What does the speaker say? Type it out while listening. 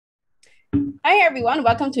Hi, everyone.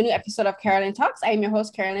 Welcome to a new episode of Carolyn Talks. I am your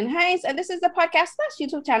host, Carolyn Hines, and this is the podcast slash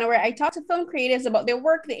YouTube channel where I talk to film creators about their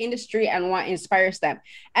work, the industry, and what inspires them.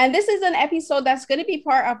 And this is an episode that's going to be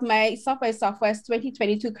part of my South by Southwest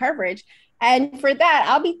 2022 coverage. And for that,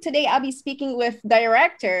 I'll be speaking with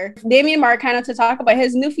director Damian Marcano to talk about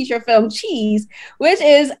his new feature film, Cheese, which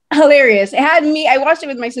is hilarious. I watched it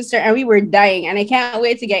with my sister and we were dying, and I can't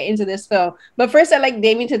wait to get into this film. But first, I'd like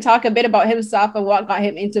Damian to talk a bit about himself and what got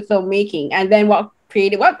him into filmmaking, and then what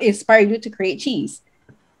inspired you to create Cheese.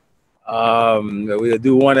 We'll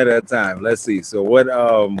do one at a time. Let's see. So what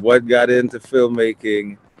got into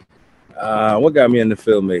filmmaking? What got me into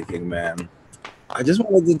filmmaking, man? I just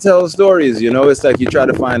wanted to tell stories. It's like you try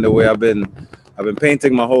to find a way. I've been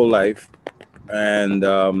painting my whole life, and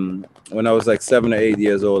when I was like 7 or 8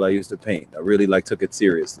 years old, I used to paint. I really took it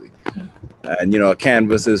seriously. And a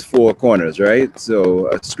canvas is 4 corners, right? So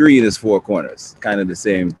a screen is 4 corners, kind of the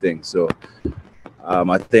same thing. So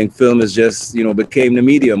I think film is just became the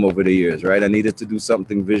medium over the years, right? I needed to do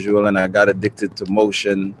something visual, and I got addicted to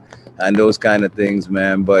motion and those kind of things,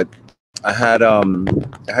 man. But I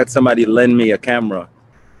had somebody lend me a camera.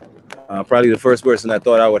 Probably the first person I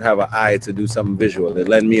thought I would have an eye to do something visual. They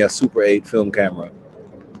lent me a Super 8 film camera,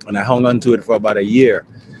 and I hung on to it for about a year.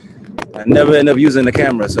 I never ended up using the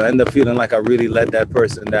camera, so I ended up feeling like I really let that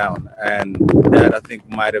person down. And that, I think,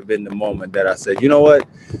 might have been the moment that I said, you know what?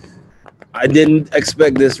 I didn't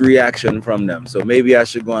expect this reaction from them, so maybe I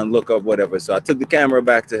should go and look up whatever. So I took the camera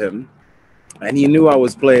back to him, and he knew I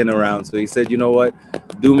was playing around. So he said, you know what?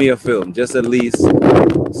 Do me a film. Just at least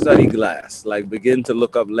study glass. Begin to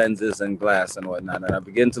look up lenses and glass and whatnot. And I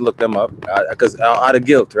began to look them up because out of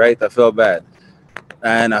guilt, right? I felt bad.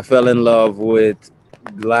 And I fell in love with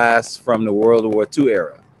glass from the World War II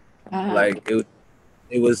era.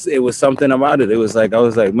 It was something about it. It was like I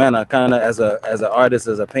was like, man, I kind of as an artist,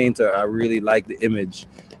 as a painter, I really like the image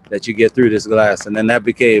that you get through this glass. And then that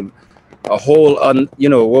became a whole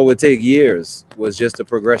what would take years was just a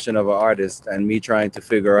progression of an artist and me trying to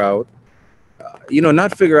figure out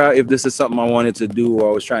not figure out if this is something I wanted to do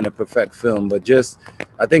or I was trying to perfect film, but just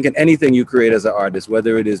I think in anything you create as an artist,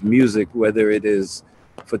 whether it is music, whether it is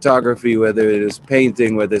photography, whether it is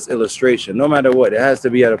painting, whether it's illustration, no matter what, it has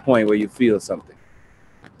to be at a point where you feel something.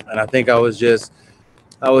 And I think I was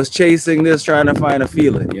chasing this, trying to find a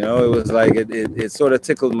feeling. It was like it sort of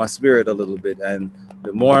tickled my spirit a little bit. And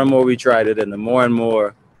the more and more we tried it, and the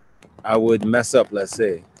more I would mess up, let's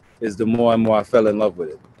say, is the more and more I fell in love with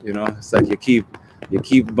it. It's like you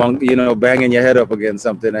keep banging your head up against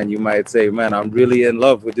something, and you might say, man, I'm really in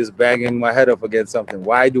love with this banging my head up against something.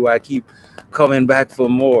 Why do I keep coming back for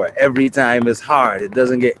more? Every time it's hard. It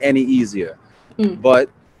doesn't get any easier. But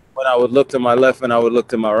when I would look to my left and I would look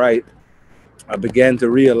to my right, I began to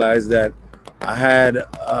realize that I had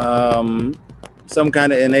some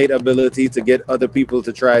kind of innate ability to get other people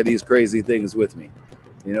to try these crazy things with me.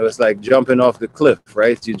 It's like jumping off the cliff,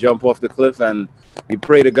 right? You jump off the cliff and you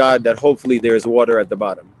pray to God that hopefully there's water at the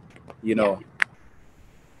bottom, Yeah.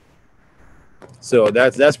 So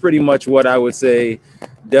that's pretty much what I would say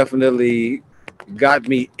definitely got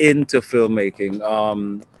me into filmmaking.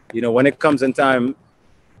 When it comes in time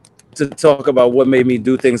to talk about what made me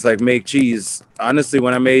do things like make Cheese, honestly,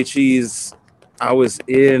 when I made Cheese, I was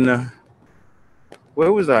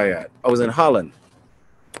where was I at? I was in Holland.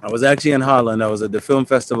 I was actually in Holland. I was at the Film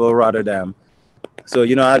Festival of Rotterdam. So,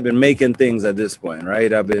 I'd been making things at this point,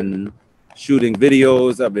 right? I've been shooting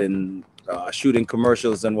videos. I've been shooting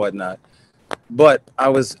commercials and whatnot. But I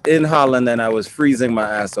was in Holland and I was freezing my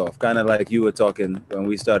ass off, kind of like you were talking when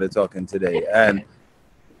we started talking today. And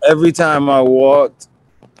every time I walked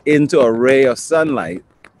into a ray of sunlight,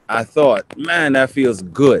 I thought, man, that feels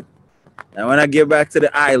good. And when I get back to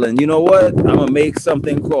the island, you know what? I'm going to make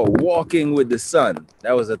something called Walking with the Sun.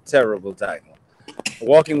 That was a terrible title.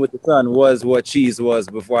 Walking with the Sun was what Cheese was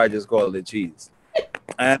before I just called it Cheese.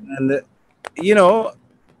 And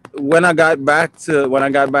when I got back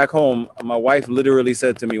home, my wife literally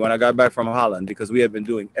said to me when I got back from Holland, because we had been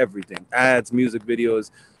doing everything, ads, music videos,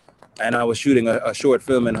 and I was shooting a short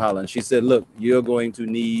film in Holland. She said, look, you're going to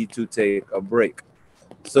need to take a break.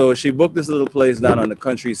 So she booked this little place down on the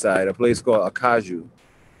countryside, a place called Acast.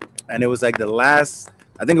 And it was like I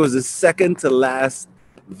think it was the second to last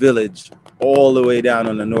village all the way down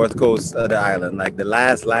on the north coast of the island, like the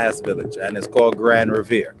last village. And it's called Grand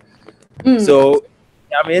Revere. So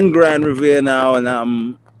I'm in Grand Revere now, and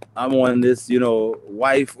I'm on this,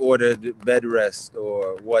 wife ordered bed rest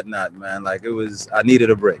or whatnot, man. Like I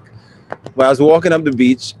needed a break. But I was walking up the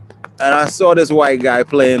beach and I saw this white guy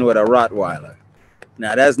playing with a Rottweiler.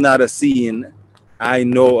 Now that's not a scene I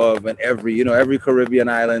know of, and every Caribbean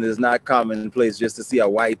island is not commonplace just to see a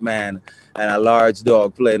white man and a large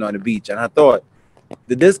dog playing on the beach. And I thought,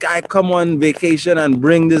 did this guy come on vacation and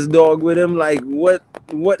bring this dog with him? Like,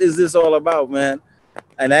 what is this all about, man?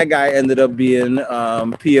 And that guy ended up being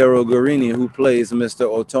Piero Guarini, who plays Mr.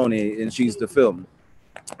 Otoni in She's the Film.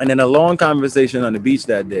 And in a long conversation on the beach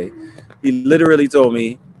that day, he literally told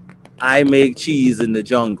me, I make cheese in the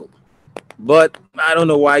jungle. But I don't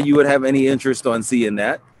know why you would have any interest on seeing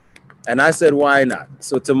that. And I said, why not?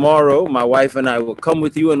 So tomorrow, my wife and I will come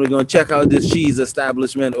with you and we're going to check out this cheese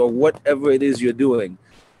establishment or whatever it is you're doing.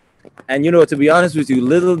 And, to be honest with you,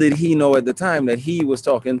 little did he know at the time that he was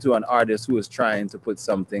talking to an artist who was trying to put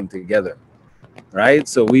something together. Right.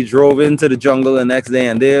 So we drove into the jungle the next day,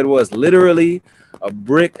 and there it was, literally a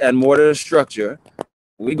brick and mortar structure.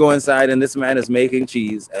 We go inside and this man is making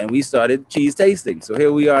cheese, and we started cheese tasting. So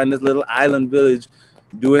here we are in this little island village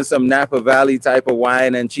doing some Napa Valley type of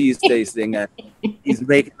wine and cheese tasting. And he's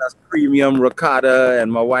making us premium ricotta,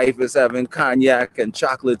 and my wife is having cognac and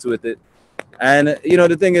chocolates with it. And,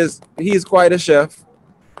 the thing is, he's quite a chef.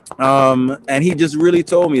 And he just really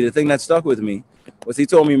told me, the thing that stuck with me was, he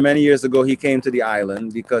told me many years ago he came to the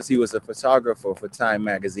island because he was a photographer for Time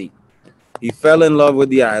magazine. He fell in love with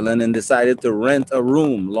the island and decided to rent a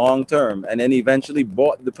room long term, and then eventually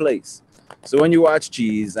bought the place. So when you watch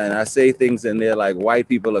Cheese, and I say things in there like white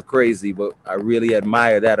people are crazy, but I really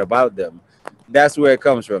admire that about them. That's where it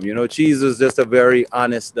comes from. Cheese is just a very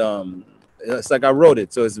honest, it's like I wrote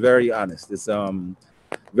it, so it's very honest. It's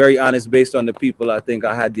very honest based on the people I think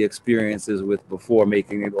I had the experiences with before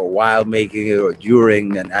making it, or while making it, or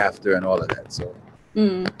during and after, and all of that. So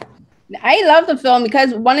I love the film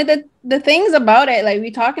because one of the things about it, like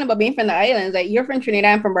we're talking about being from the islands, like you're from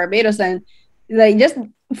Trinidad, I'm from Barbados, and like just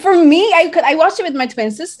for me, I watched it with my twin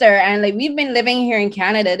sister, and like we've been living here in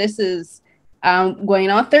Canada. This is going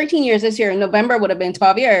on 13 years this year. In November would have been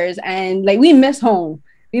 12 years, and like we miss home.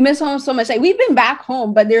 We miss home so much. Like we've been back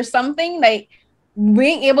home, but there's something like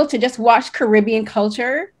being able to just watch Caribbean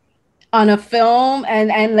culture on a film,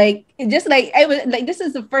 and like just like I was like, this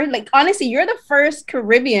is the first, like honestly, you're the first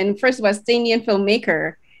West Indian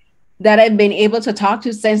filmmaker that I've been able to talk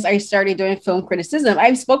to since I started doing film criticism.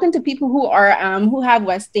 I've spoken to people who are who have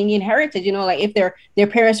West Indian heritage, like if their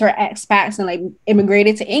parents are expats and like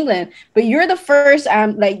immigrated to England, but you're the first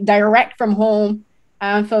like direct from home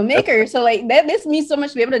filmmaker. So like that means so much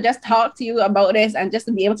to be able to just talk to you about this, and just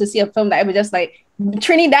to be able to see a film that I was just like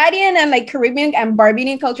Trinidadian and like Caribbean and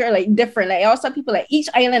Barbadian culture are like different. Like also people, like each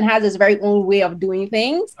island has its very own way of doing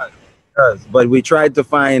things. But we tried to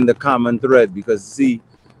find the common thread because, see,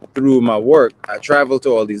 through my work, I travel to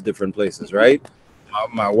all these different places, right?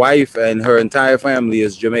 My wife and her entire family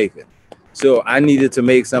is Jamaican. So I needed to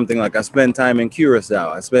make something like, I spent time in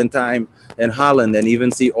Curacao, I spent time in Holland, and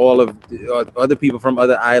even see all of the other people from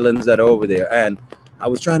other islands that are over there. And I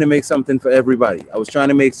was trying to make something for everybody. I was trying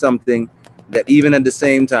to make something that even at the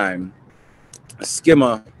same time, a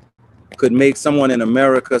skimmer could make someone in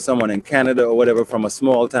America, someone in Canada or whatever from a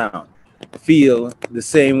small town feel the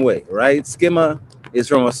same way, right? Skimmer is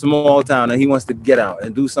from a small town and he wants to get out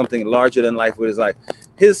and do something larger than life with his life.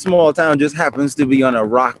 His small town just happens to be on a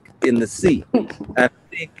rock in the sea. And I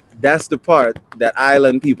think that's the part that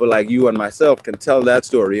island people like you and myself can tell that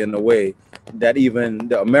story in a way that even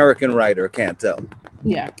the American writer can't tell.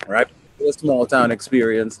 Yeah. Right? A small town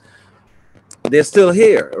experience. They're still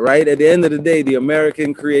here, right? At the end of the day, the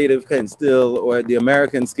American creative can still, or the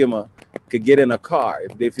American skimmer could get in a car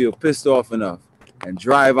if they feel pissed off enough and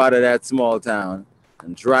drive out of that small town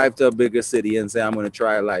and drive to a bigger city and say, I'm going to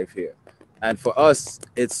try life here. And for us,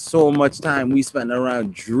 it's so much time we spend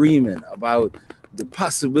around dreaming about the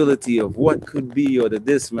possibility of what could be, or the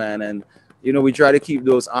this, man. And, we try to keep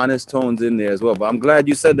those honest tones in there as well. But I'm glad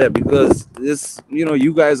you said that, because this,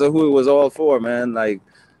 you guys are who it was all for, man. Like,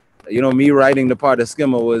 me writing the part of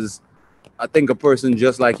skimmer was, I think, a person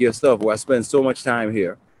just like yourself, where I spend so much time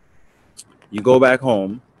here. You go back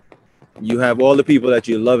home, you have all the people that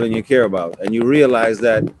you love and you care about, and you realize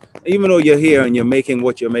that even though you're here and you're making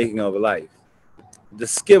what you're making of life, the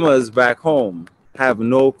skimmers back home have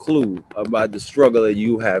no clue about the struggle that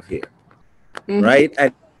you have here, right?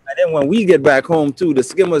 And then when we get back home too, the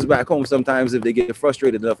skimmers back home, sometimes if they get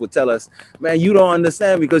frustrated enough, will tell us, man, you don't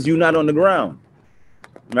understand because you're not on the ground,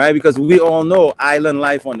 right? Because we all know island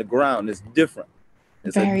life on the ground is different.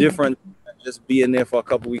 It's a different than just being there for a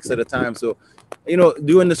couple weeks at a time. So,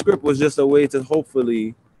 doing the script was just a way to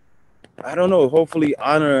hopefully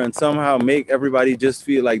honor and somehow make everybody just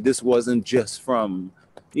feel like this wasn't just from,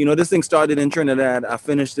 this thing started in Trinidad. I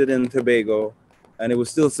finished it in Tobago. and it was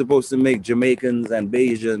still supposed to make Jamaicans and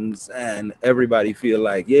Bajans and everybody feel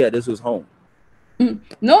like, yeah, this was home.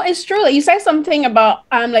 No, it's true. Like you said something about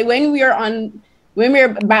like when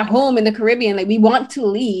we're back home in the Caribbean, like we want to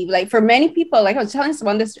leave. Like for many people, like I was telling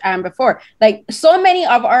someone this before, like so many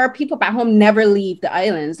of our people back home never leave the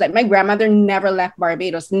islands. Like my grandmother never left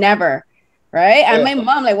Barbados, never. Right. And my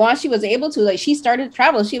mom, like once she was able to, like she started to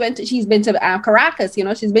travel. She's been to Caracas, you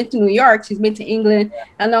know, she's been to New York, she's been to England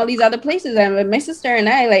and all these other places. And my sister and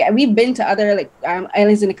I, like we've been to other like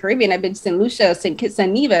islands in the Caribbean. I've been to St. Lucia, St. Kitts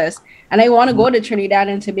and Nevis, and I want to go to Trinidad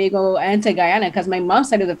and Tobago and to Guyana because my mom's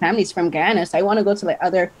side of the family is from Guyana. So I want to go to like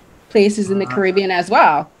other places in the Caribbean as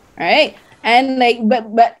well. Right. And like,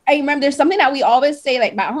 but I remember there's something that we always say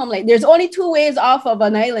like back home, like there's only two ways off of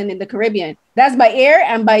an island in the Caribbean. That's by air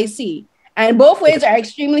and by sea. And both ways are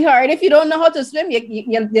extremely hard. If you don't know how to swim,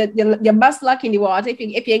 you bust luck in the water.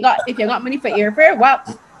 If you got money for airfare, well,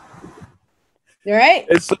 all right.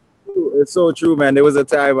 It's so true, man. There was a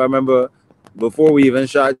time I remember before we even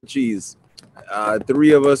shot Cheese,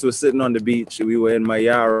 three of us were sitting on the beach. We were in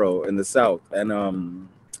Mayaro in the south, and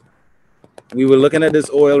we were looking at this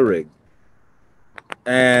oil rig,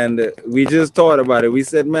 and we just thought about it. We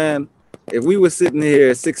said, man, if we were sitting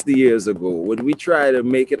here 60 years ago, would we try to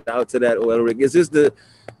make it out to that oil rig? It's just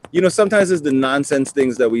sometimes it's the nonsense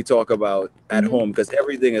things that we talk about at home because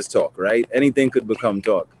everything is talk, right? Anything could become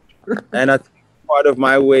talk. And I think part of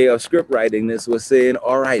my way of script writing this was saying,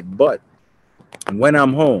 all right, but when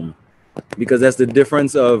I'm home, because that's the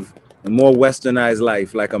difference of a more westernized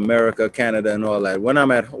life like America, Canada, and all that. When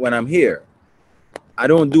I'm here, I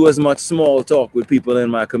don't do as much small talk with people in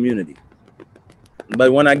my community.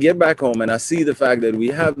 But when I get back home and I see the fact that we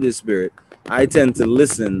have this spirit, I tend to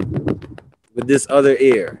listen with this other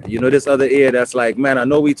ear. This other ear that's like, man, I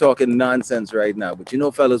know we talking nonsense right now, but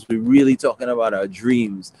fellas, we really talking about our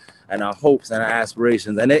dreams and our hopes and our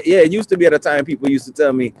aspirations. And it used to be at a time people used to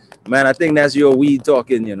tell me, man, I think that's your weed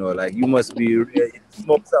talking, like you must be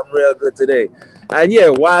smoke something real good today. And yeah,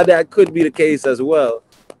 while that could be the case as well,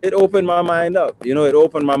 it opened my mind up. It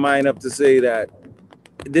opened my mind up to say that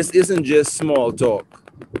this isn't just small talk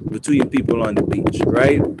between people on the beach,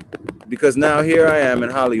 right? Because now here I am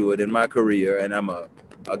in Hollywood in my career, and I'm a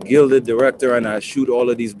gilded director, and I shoot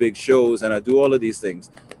all of these big shows, and I do all of these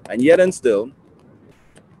things. And yet and still,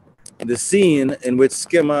 the scene in which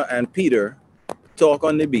Skimmer and Peter talk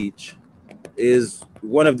on the beach is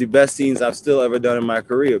one of the best scenes I've still ever done in my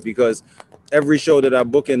career, because every show that I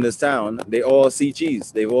book in this town, they all see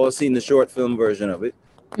Cheese. They've all seen the short film version of it.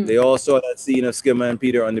 They all saw that scene of Skimmer and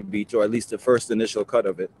Peter on the beach, or at least the first initial cut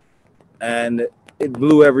of it. And it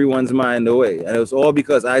blew everyone's mind away. And it was all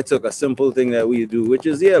because I took a simple thing that we do, which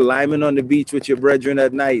is, liming on the beach with your brethren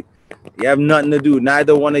at night. You have nothing to do.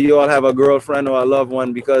 Neither one of you all have a girlfriend or a loved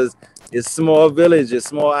one, because it's small village, it's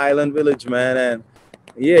small island village, man. And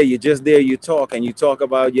yeah, you're just there, you talk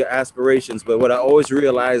about your aspirations. But what I always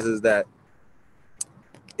realize is that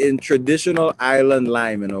in traditional island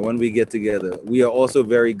linemen, or when we get together, we are also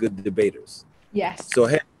very good debaters. Yes. So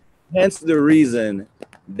hence the reason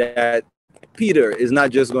that Peter is not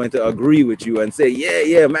just going to agree with you and say,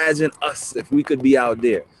 yeah, imagine us if we could be out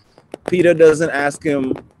there. Peter doesn't ask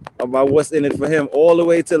him about what's in it for him all the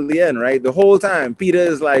way till the end, right? The whole time, Peter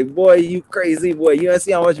is like, boy, you crazy, boy. You don't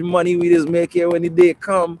see how much money we just make here when the day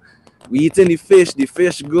come. We eating the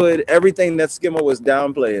fish good, everything that Skimmer was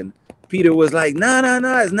downplaying. Peter was like, nah,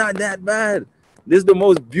 it's not that bad. This is the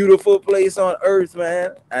most beautiful place on earth,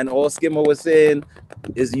 man. And all Skimmer was saying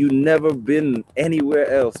is, you never been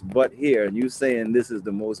anywhere else but here. And you saying this is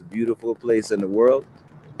the most beautiful place in the world.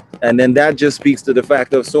 And then that just speaks to the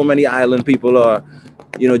fact of so many island people are,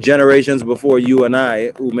 generations before you and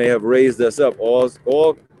I, who may have raised us up,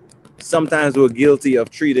 all sometimes were guilty of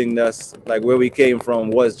treating us like where we came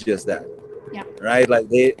from was just that. Yeah. Right? Like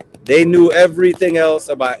they knew everything else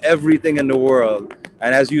about everything in the world.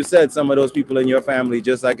 And as you said, some of those people in your family,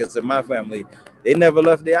 just like it's in my family, they never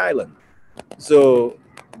left the island. So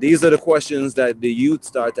these are the questions that the youth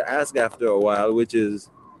start to ask after a while, which is,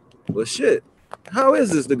 well, shit, how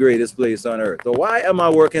is this the greatest place on earth? Or why am I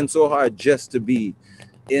working so hard just to be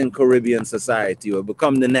in Caribbean society or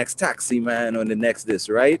become the next taxi man or the next this,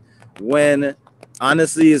 right? When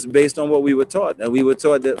honestly, it's based on what we were taught. And we were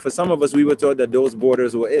taught that, for some of us, we were taught that those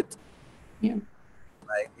borders were it. Yeah.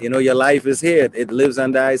 Like, your life is here. It lives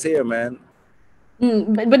and dies here, man.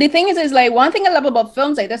 But the thing is like, one thing I love about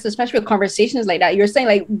films like this, especially with conversations like that, you're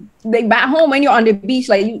saying like back home when you're on the beach,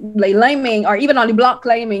 like liming, or even on the block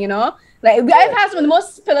climbing, like I've had some of the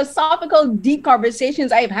most philosophical, deep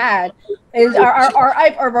conversations I've had, or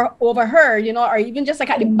I've overheard, or even just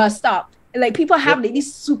like at the bus stop. like people have like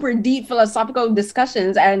these super deep philosophical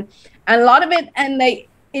discussions, and a lot of it, and like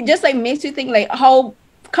it just like makes you think like how,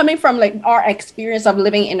 coming from like our experience of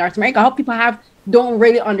living in North America, how people don't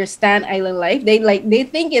really understand island life. They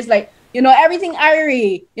think it's like, you know, everything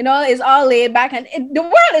airy, you know, is all laid back, and the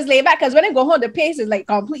world is laid back, because when they go home, the pace is like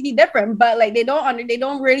completely different. But like they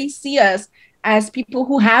don't really see us as people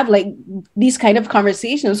who have like these kind of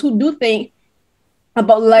conversations, who do think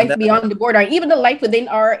about life beyond the border. Even the life within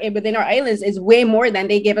our islands is way more than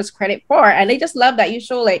they give us credit for. And they just love that you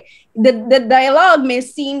show like the dialogue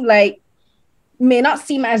may not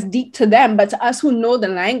seem as deep to them, but to us who know the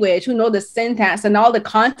language, who know the syntax and all the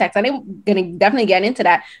context, and I'm gonna definitely get into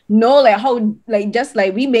that, know like how, like, just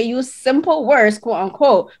like we may use simple words, quote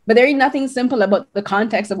unquote, but there ain't nothing simple about the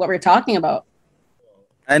context of what we're talking about.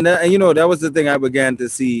 And you know, that was the thing I began to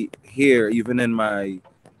see here, even in my,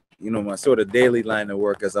 you know, my sort of daily line of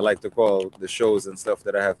work, as I like to call the shows and stuff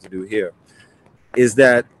that I have to do here, is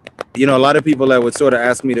that, you know, a lot of people that would sort of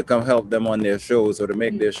ask me to come help them on their shows or to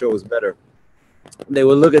make their shows better, they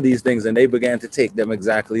would look at these things and they began to take them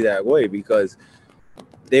exactly that way, because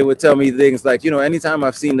they would tell me things like, you know, anytime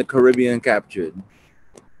I've seen the Caribbean captured,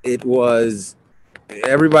 it was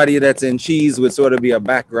everybody that's in CHEE would sort of be a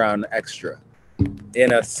background extra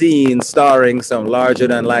in a scene starring some larger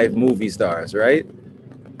than life movie stars, right?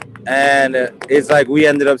 And it's like we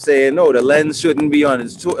ended up saying, no, the lens shouldn't be on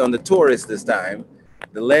the tourists this time.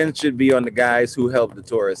 The lens should be on the guys who help the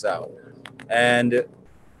tourists out. And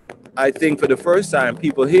I think for the first time,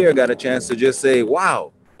 people here got a chance to just say,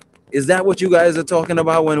 wow, is that what you guys are talking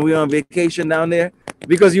about when we're on vacation down there?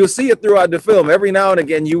 Because you'll see it throughout the film. Every now and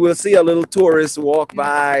again, you will see a little tourist walk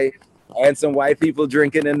by and some white people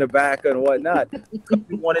drinking in the back and whatnot.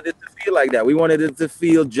 We wanted it to feel like that. We wanted it to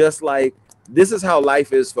feel just like, this is how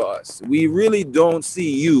life is for us. We really don't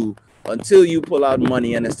see you until you pull out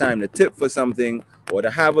money and it's time to tip for something or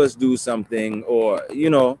to have us do something, or, you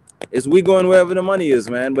know, is we going wherever the money is,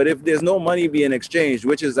 man. But if there's no money being exchanged,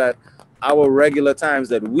 which is at our regular times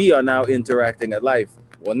that we are now interacting at life,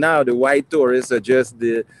 well, now the white tourists are just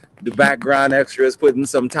the background extras putting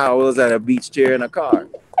some towels and a beach chair in a car.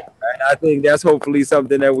 And I think that's hopefully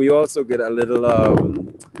something that we also get a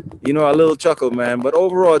little, you know, a little chuckle, man. But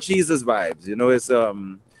overall, Jesus vibes, you know, it's,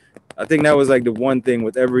 I think that was like the one thing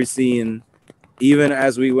with every scene, even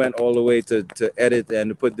as we went all the way to edit and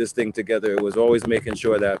to put this thing together, it was always making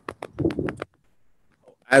sure that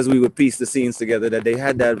as we would piece the scenes together, that they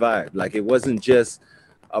had that vibe. Like, it wasn't just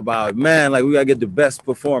about, man, like, we gotta get the best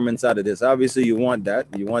performance out of this. Obviously, you want that.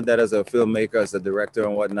 You want that as a filmmaker, as a director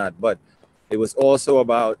and whatnot. But it was also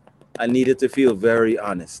about, I needed to feel very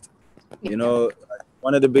honest. You know,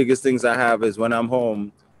 one of the biggest things I have is when I'm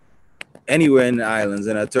home, anywhere in the islands,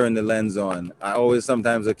 and I turn the lens on, I always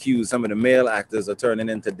sometimes accuse some of the male actors of turning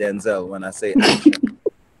into Denzel when I say action.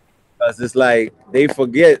 Because it's like they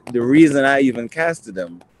forget the reason I even casted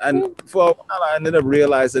them. And for a while, I ended up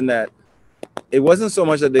realizing that it wasn't so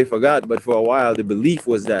much that they forgot, but for a while, the belief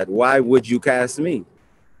was that, why would you cast me?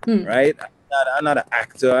 Right? I'm not an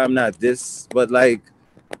actor. I'm not this. But like,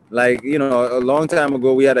 you know, a long time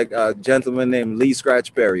ago, we had a gentleman named Lee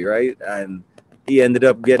Scratch Perry, right? And he ended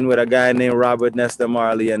up getting with a guy named Robert Nesta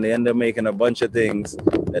Marley, and they ended up making a bunch of things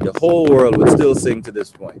that the whole world would still sing to this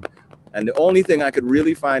point. And the only thing I could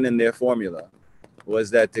really find in their formula was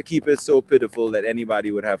that to keep it so pitiful that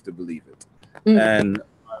anybody would have to believe it. And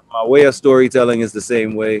my way of storytelling is the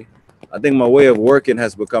same way. I think my way of working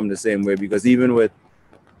has become the same way, because even with,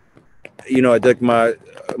 you know, like my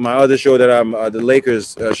other show that I'm, the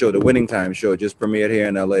Lakers show, the Winning Time show, just premiered here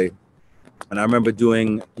in LA. And I remember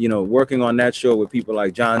doing, you know, working on that show with people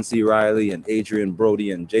like John C. Reilly and Adrian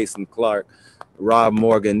Brody and Jason Clark, Rob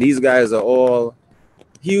Morgan. These guys are all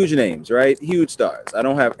huge names, right? Huge stars. I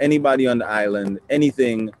don't have anybody on the island,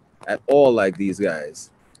 anything at all like these guys.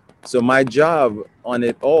 So my job on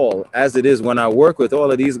it all, as it is when I work with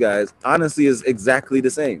all of these guys, honestly is exactly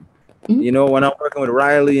the same. You know, when I'm working with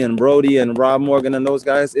Riley and Brody and Rob Morgan and those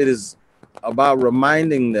guys, it is about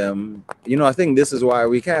reminding them, you know, I think this is why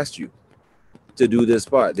we cast you, to do this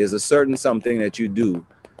part. There's a certain something that you do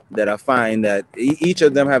that I find that each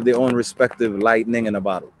of them have their own respective lightning in a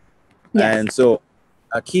bottle. Yes. And so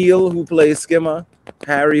Akil, who plays Skimmer,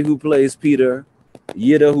 Harry, who plays Peter,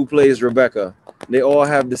 Yida, who plays Rebecca, they all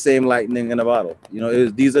have the same lightning in a bottle. You know,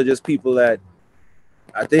 these are just people that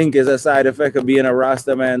I think is a side effect of being a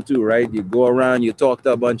Rasta man too, right? You go around, you talk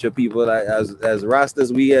to a bunch of people. As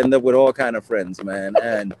Rastas, we end up with all kind of friends, man.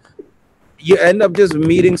 And you end up just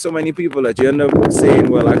meeting so many people that you end up saying,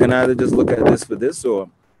 well, I can either just look at this for this, or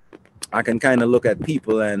I can kind of look at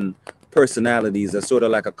people and personalities as sort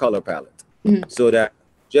of like a color palette. So that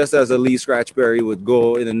just as a Lee Scratch Perry would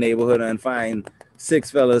go in the neighborhood and find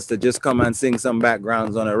 6 fellas to just come and sing some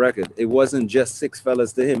backgrounds on a record. It wasn't just 6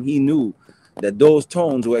 fellas to him. He knew that those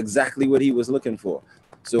tones were exactly what he was looking for.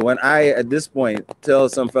 So when I, at this point, tell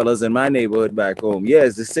some fellas in my neighborhood back home, yeah,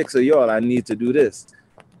 it's the 6 of y'all, I need to do this.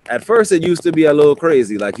 At first, it used to be a little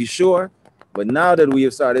crazy, like, you sure? But now that we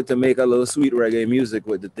have started to make a little sweet reggae music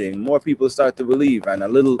with the thing, more people start to believe, and a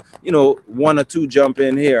little, you know, 1 or 2 jump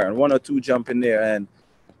in here and 1 or 2 jump in there. And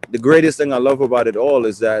the greatest thing I love about it all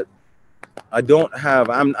is that I'm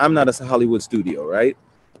not a Hollywood studio, right?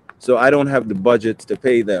 So I don't have the budget to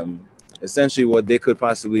pay them essentially what they could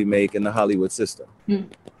possibly make in the Hollywood system.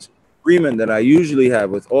 Agreement that I usually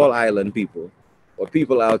have with all island people or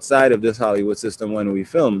people outside of this Hollywood system when we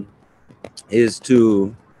film is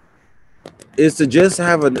to just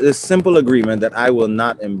have a simple agreement that I will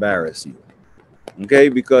not embarrass you. Okay,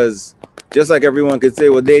 because just like everyone could say,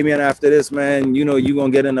 well, Damian, after this, man, you know, you're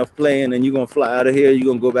gonna get enough playing and you're gonna fly out of here, you're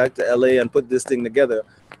gonna go back to LA and put this thing together.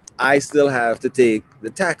 I still have to take the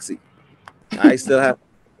taxi. I still have to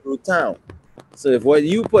go through town. So if what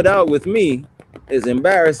you put out with me is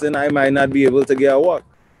embarrassing, I might not be able to get a walk.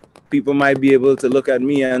 People might be able to look at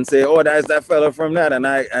me and say, oh, that's that fella from that,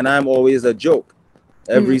 and I'm always a joke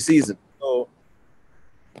every season. So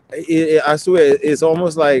I swear it's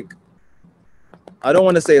almost like, I don't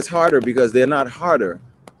want to say it's harder because they're not harder,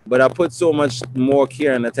 but I put so much more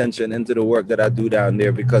care and attention into the work that I do down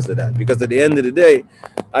there because of that. Because at the end of the day,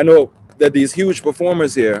 I know that these huge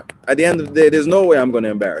performers here, at the end of the day, there's no way I'm going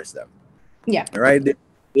to embarrass them. Yeah. Right?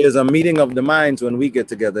 There's a meeting of the minds when we get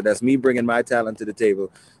together. That's me bringing my talent to the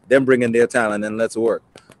table, them bringing their talent, and let's work.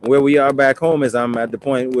 Where we are back home is I'm at the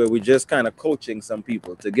point where we're just kind of coaching some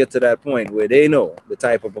people to get to that point where they know the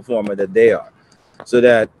type of performer that they are, so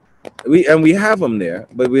that we have them there,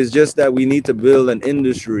 but it's just that we need to build an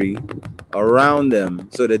industry around them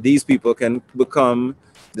so that these people can become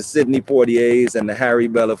the Sidney Poitiers and the Harry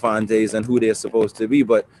Belafontes and who they're supposed to be.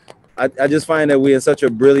 But I just find that we're in such a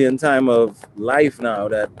brilliant time of life now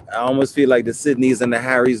that I almost feel like the Sydneys and the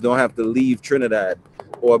Harrys don't have to leave Trinidad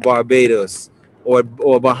or Barbados or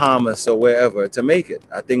Bahamas or wherever to make it.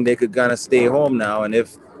 I think they could kind of stay home now, and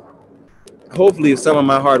hopefully if some of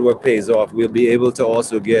my hard work pays off, we'll be able to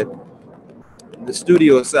also get the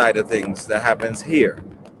studio side of things that happens here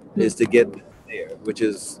is to get there, which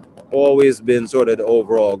has always been sort of the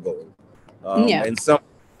overall goal. In some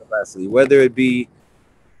capacity, whether it be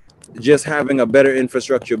just having a better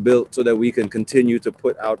infrastructure built so that we can continue to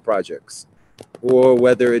put out projects, or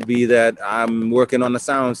whether it be that I'm working on a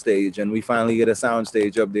sound stage and we finally get a sound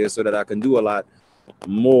stage up there so that I can do a lot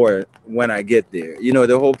more when I get there. You know,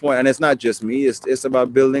 the whole point, and it's not just me, it's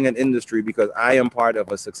about building an industry, because I am part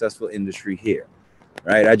of a successful industry here,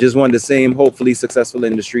 right? I just want the same hopefully successful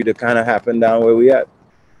industry to kind of happen down where we at.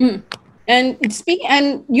 And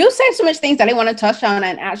you said so much things that I want to touch on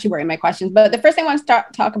and actually were in my questions, but the first thing I want to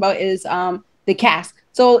talk about is the cast.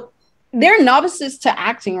 So they're novices to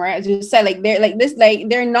acting, right? As you said,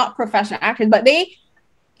 they're not professional actors, but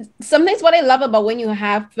sometimes what I love about when you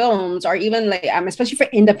have films, or even especially for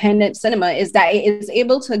independent cinema, is that it is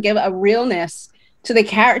able to give a realness to the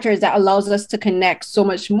characters that allows us to connect so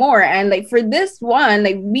much more. And for this one,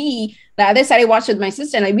 the other side I watched with my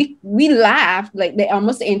sister, and we laughed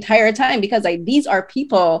almost the entire time, because these are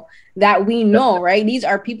people that we know, right? These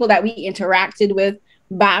are people that we interacted with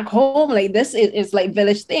back home. This is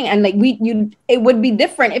village thing, and it would be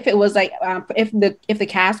different if it was if the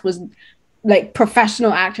cast was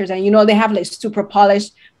professional actors, and they have super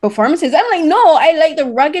polished performances. I'm no, I like the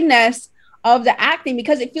ruggedness of the acting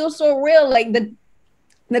because it feels so real.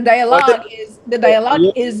 The dialogue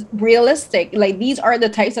is realistic. These are the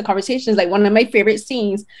types of conversations. One of my favorite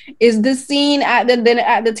scenes is the scene at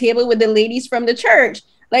the table with the ladies from the church.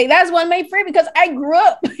 That's one of my favorite, because I grew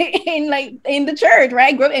up in the church,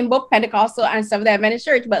 right? I grew up in both Pentecostal and Seventh Day Adventist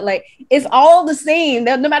church, but it's all the same.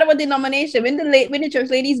 No matter what denomination, when the church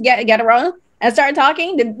ladies get around and start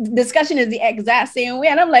talking, the discussion is the exact same way.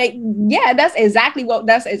 And I'm yeah, that's exactly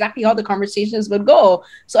how the conversations would go.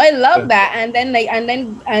 So I love that. And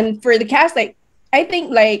then for the cast, I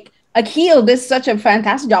think Akil did such a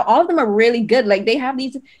fantastic job. All of them are really good.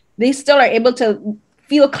 They still are able to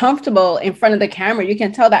feel comfortable in front of the camera. You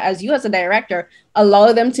can tell that as a director,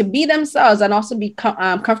 allow them to be themselves and also be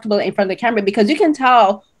comfortable in front of the camera, because you can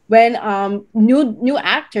tell when new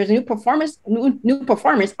actors, new performers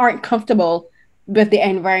aren't comfortable with the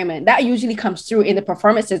environment. That usually comes through in the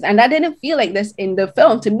performances, and that didn't feel like this in the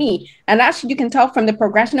film to me. And actually, you can tell from the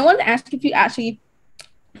progression. I wanted to ask if you actually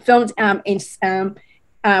filmed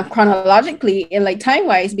chronologically in time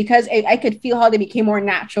wise, because I could feel how they became more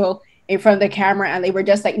natural in front of the camera and they were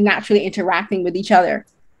just like naturally interacting with each other?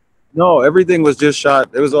 No, everything was just shot.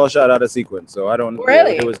 It was all shot out of sequence. So I don't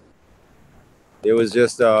Really? It was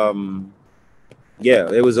just yeah,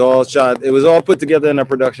 it was all shot. It was all put together in a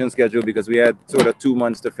production schedule because we had sort of 2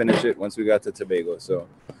 months to finish it once we got to Tobago. So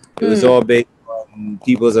it was all based on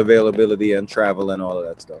people's availability and travel and all of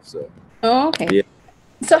that stuff. So okay. Yeah.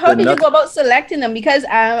 So how did you go about selecting them? Because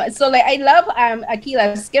so like I love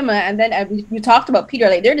Akila Skimmer, and then you talked about Peter.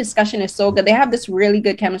 Like their discussion is so good. They have this really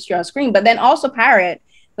good chemistry on screen. But then also Parrot,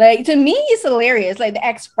 like to me, he's hilarious. Like the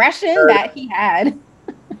expression that he had.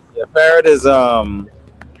 Yeah, Parrot is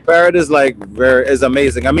like is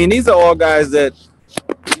amazing. I mean, these are all guys that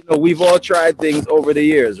we've all tried things over the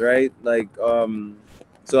years, right? Like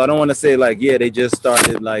so I don't want to say like they just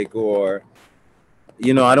started like, or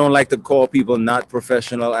I don't like to call people not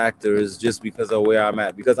professional actors just because of where I'm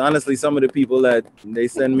at, because honestly some of the people that they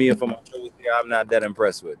send me from my shows here, I'm not that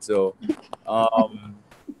impressed with. So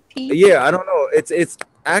yeah, I don't know, it's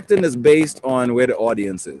acting is based on where the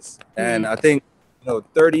audience is. And I think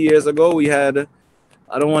 30 years ago we had,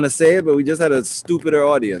 I don't want to say it, but we just had a stupider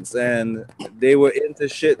audience, and they were into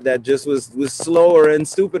shit that just was slower and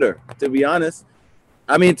stupider, to be honest.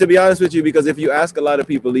 I mean, to be honest with you, because if you ask a lot of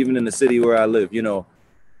people, even in the city where I live, you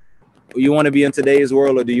want to be in today's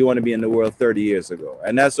world or do you want to be in the world 30 years ago?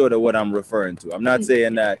 And that's sort of what I'm referring to. I'm not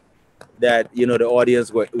saying that the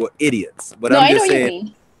audience were idiots, but I'm just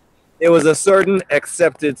saying there was a certain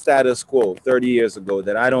accepted status quo 30 years ago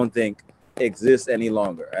that I don't think exists any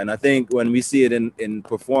longer. And I think when we see it in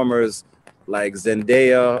performers like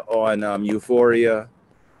Zendaya on Euphoria,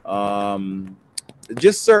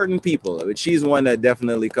 just certain people, she's one that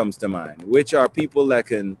definitely comes to mind, which are people that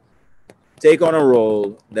can take on a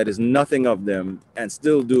role that is nothing of them and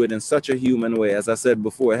still do it in such a human way. As I said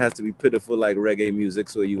before, it has to be pitiful like reggae music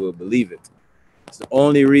so you will believe it. It's the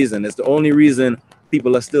only reason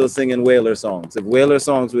people are still singing Whaler songs. If Whaler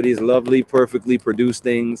songs were these lovely, perfectly produced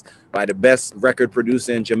things by the best record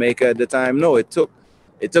producer in Jamaica at the time, no, it took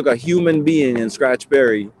a human being in Scratch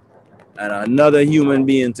Perry and another human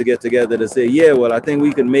being to get together to say, yeah, well, I think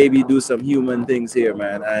we can maybe do some human things here,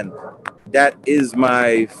 man. And that is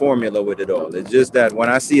my formula with it all. It's just that when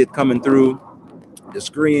I see it coming through the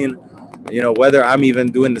screen, whether I'm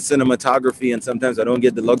even doing the cinematography, and sometimes I don't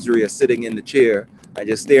get the luxury of sitting in the chair and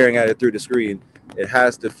just staring at it through the screen, it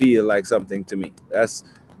has to feel like something to me. That's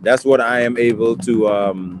what I am able to,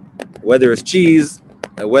 whether it's Cheese,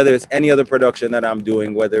 whether it's any other production that I'm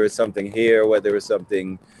doing, whether it's something here, whether it's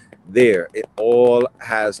something there, it all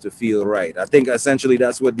has to feel right. I think essentially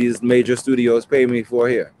that's what these major studios pay me for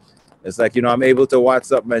here. It's like, I'm able to watch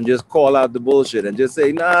something and just call out the bullshit and just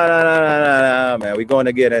say, nah, man, we're going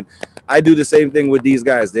to get it. I do the same thing with these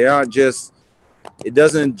guys. They aren't just, it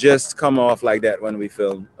doesn't just come off like that when we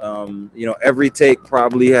film. Every take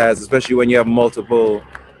probably has, especially when you have multiple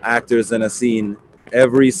actors in a scene,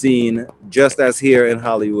 every scene, just as here in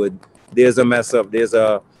Hollywood, there's a mess up, there's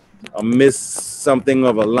a miss something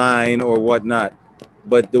of a line or whatnot.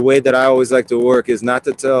 But the way that I always like to work is not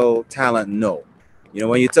to tell talent no.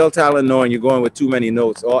 When you tell talent no and you're going with too many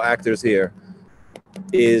notes, all actors here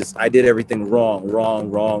is, I did everything wrong.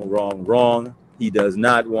 He does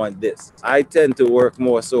not want this. I tend to work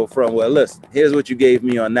more so from, well, listen, here's what you gave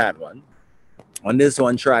me on that one. On this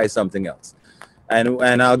one, try something else.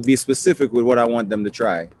 And I'll be specific with what I want them to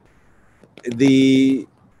try. That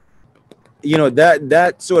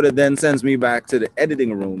sort of then sends me back to the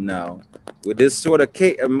editing room now with this sort of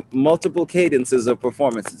multiple cadences of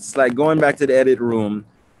performance. It's like going back to the edit room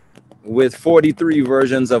with 43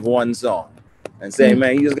 versions of one song and saying,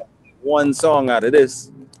 man, you just got one song out of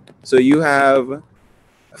this. So you have,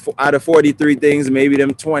 out of 43 things, maybe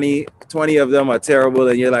them 20 of them are terrible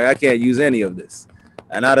and you're like, I can't use any of this.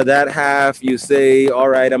 And out of that half, you say, all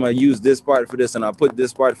right, I'm going to use this part for this and I'll put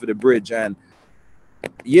this part for the bridge. And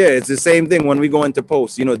yeah, it's the same thing when we go into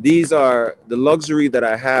post. These are the luxury that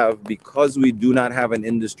I have because we do not have an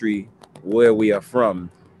industry where we are from,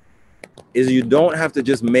 is you don't have to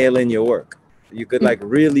just mail in your work. You could like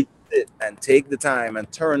really sit and take the time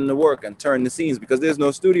and turn the work and turn the scenes, because there's no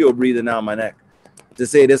studio breathing down my neck to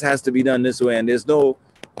say this has to be done this way. And there's no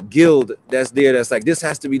guild that's there that's like, this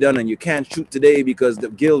has to be done and you can't shoot today because the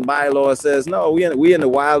guild bylaw says, no, we in the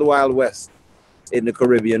wild, wild west in the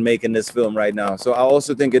Caribbean making this film right now. So I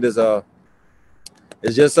also think it's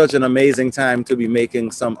just such an amazing time to be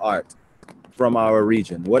making some art from our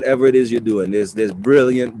region. Whatever it is you're doing, there's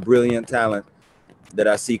brilliant talent that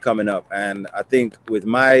I see coming up. And I think with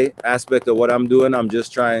my aspect of what I'm doing, I'm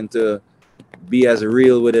just trying to be as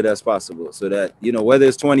real with it as possible, so that, whether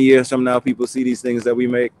it's 20 years from now, people see these things that we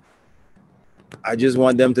make, I just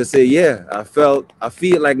want them to say, yeah, I feel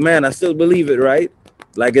like, man, I still believe it, right?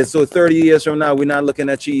 Like, it's so 30 years from now, we're not looking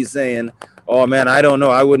at CHEE saying, oh man, I don't know,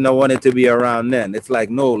 I wouldn't have wanted to be around then. It's like,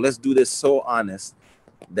 no, let's do this so honest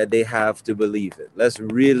that they have to believe it. Let's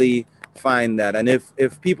really find that. And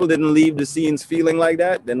if people didn't leave the scenes feeling like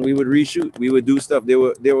that, then we would reshoot. We would do stuff.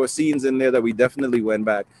 There were scenes in there that we definitely went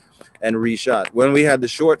back and reshot. When we had the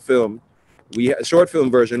short film, we had a short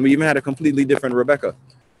film version, we even had a completely different Rebecca.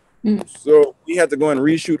 So we had to go and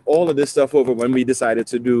reshoot all of this stuff over when we decided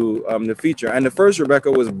to do the feature. And the first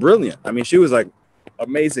Rebecca was brilliant. I mean, she was like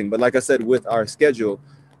amazing. But like I said, with our schedule,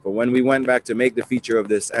 but when we went back to make the feature of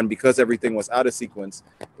this, and because everything was out of sequence,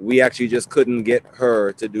 we actually just couldn't get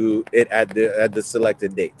her to do it at the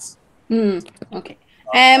selected dates. Okay.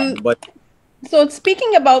 But so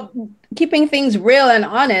speaking about keeping things real and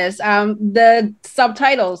honest, the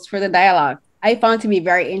subtitles for the dialogue I found to be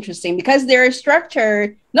very interesting because they're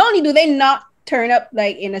structured. Not only do they not turn up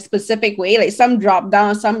like in a specific way, like some drop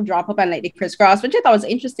down, some drop up, and like they crisscross, which I thought was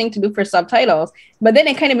interesting to do for subtitles. But then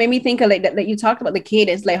it kind of made me think of like that. Like you talked about the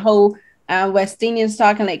cadence, like how West Indians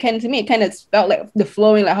talk, and like kind of to me, it kind of felt like the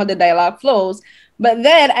flowing, like how the dialogue flows. But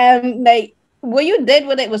then like what you did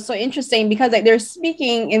with it was so interesting because like they're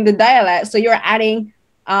speaking in the dialect, so you're adding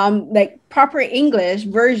like proper English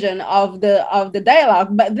version of the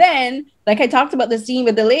dialogue. But then like I talked about the scene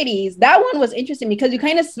with the ladies, that one was interesting because you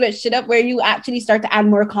kind of switched it up where you actually start to add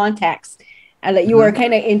more context and like you were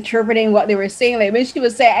kind of interpreting what they were saying. Like when she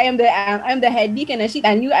would say I'm the head deacon,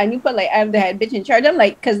 and you put like I'm the head bitch in charge. I'm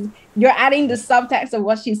like, because you're adding the subtext of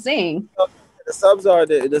what she's saying. The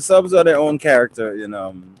subs are their own character, you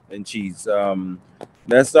know, in CHEE's.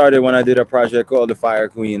 That started when I did a project called The Fire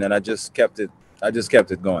Queen, and I just kept it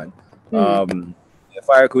going. The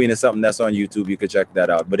Fire Queen is something that's on YouTube. You could check that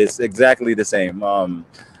out, but it's exactly the same.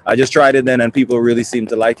 I just tried it then, and people really seemed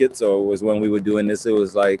to like it. So it was when we were doing this, it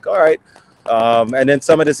was like, all right. And then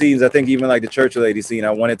some of the scenes, I think even like the church lady scene,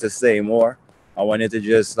 I wanted to say more. I wanted to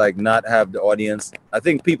just like not have the audience. I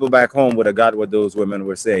think people back home would have got what those women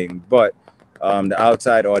were saying, but the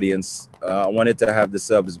outside audience, I wanted to have the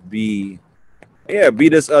subs be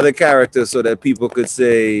this other character so that people could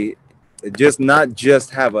say, not just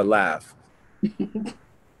have a laugh,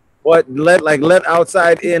 but let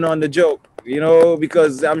outside in on the joke, you know,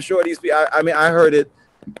 because I'm sure these people, I mean, I heard it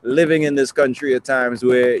living in this country at times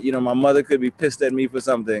where, you know, my mother could be pissed at me for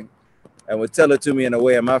something and would tell it to me in a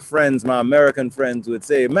way, and my friends, my American friends, would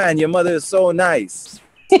say, man, your mother is so nice.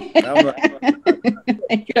 And I'm like,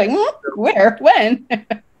 you're like, where, when?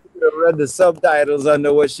 read the subtitles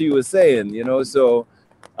under what she was saying, you know. So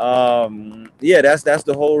yeah, that's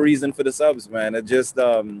the whole reason for the subs, man. It just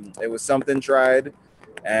it was something tried,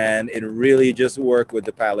 and it really just worked with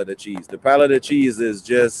the palette of cheese. The palette of cheese is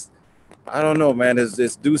just, I don't know, man,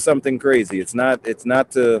 it's do something crazy. It's not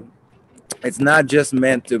just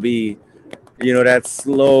meant to be, you know, that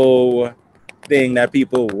slow thing that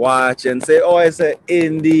people watch and say, oh, it's an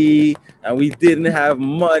indie and we didn't have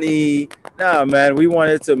money. Nah, man, we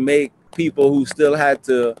wanted to make people who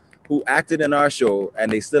acted in our show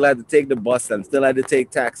and they still had to take the bus and still had to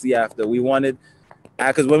take taxi after. We wanted,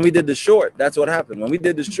 because when we did the short, that's what happened. When we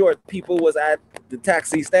did the short, people was at the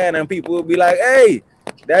taxi stand and people would be like, hey,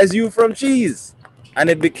 that's you from Cheese.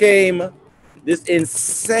 And it became this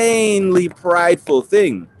insanely prideful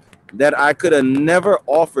thing that I could have never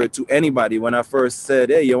offered to anybody when I first said,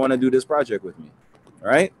 hey, you want to do this project with me,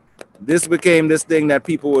 right? This became this thing that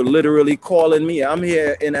people were literally calling me. I'm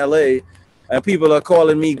here in LA and people are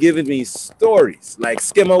calling me, giving me stories. Like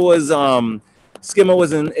Skimmer was in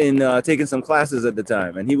taking some classes at the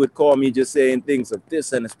time, and he would call me just saying things of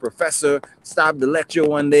this, and his professor stopped the lecture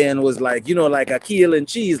one day and was like, you know, like Akil and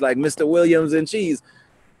Cheese, like Mr. Williams and Cheese.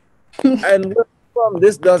 And from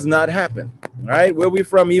this does not happen, right? Where we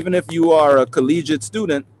from, even if you are a collegiate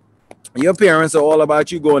student, your parents are all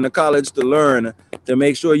about you going to college to learn, to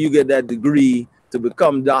make sure you get that degree, to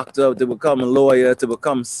become doctor, to become a lawyer, to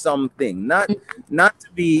become something, not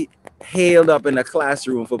to be hailed up in a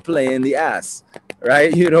classroom for playing the ass,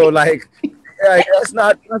 right? You know, like that's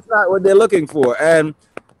not what they're looking for. And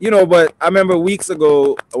you know, but I remember weeks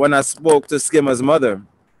ago when I spoke to Skimmer's mother,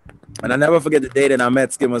 and I never forget the day that I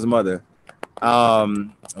met Skimmer's mother.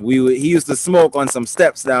 He used to smoke on some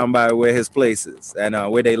steps down by where his place is and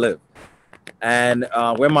where they live. And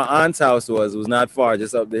where my aunt's house was not far,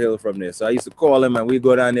 just up the hill from there. So I used to call him and we'd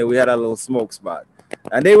go down there. We had a little smoke spot.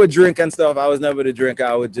 And they would drink and stuff. I was never the drinker.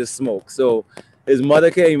 I would just smoke. So his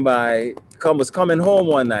mother came by, was coming home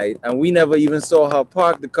one night, and we never even saw her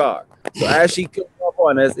park the car. So as she came up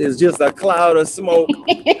on us, it's just a cloud of smoke.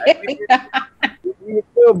 We were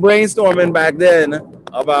still brainstorming back then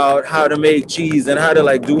about how to make cheese and how to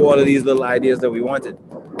like do all of these little ideas that we wanted.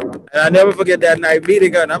 And I never forget that night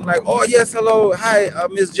meeting her, and I'm like, oh yes, hello, hi,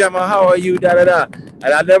 Miss Gemma, how are you? Da da da. And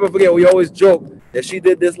I never forget, we always joke that she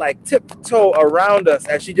did this like tiptoe around us,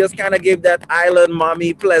 and she just kind of gave that island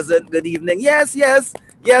mommy pleasant good evening. Yes, yes,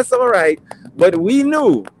 yes, all right. But we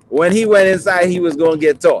knew when he went inside, he was going to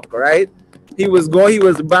get talk, right? He was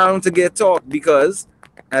bound to get talk because,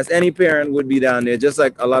 as any parent would be down there, just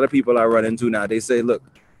like a lot of people I run into now, they say, look,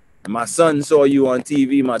 my son saw you on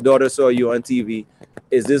TV, my daughter saw you on TV.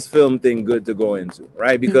 Is this film thing good to go into,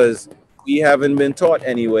 right? Because we haven't been taught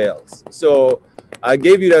anywhere else. So I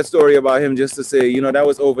gave you that story about him just to say, you know, that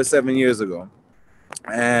was over 7 years ago.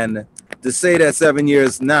 And to say that 7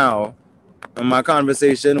 years now, my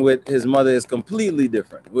conversation with his mother is completely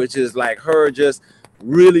different, which is like her just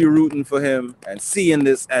really rooting for him and seeing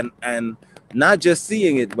this and not just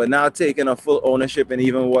seeing it, but now taking a full ownership in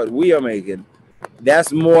even what we are making.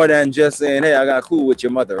 That's more than just saying, hey, I got cool with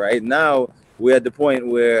your mother, right? Now we're at the point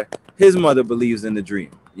where his mother believes in the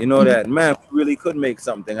dream. You know that, man, we really could make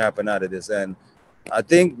something happen out of this. And I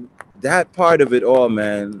think that part of it all,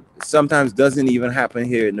 man, sometimes doesn't even happen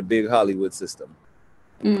here in the big Hollywood system.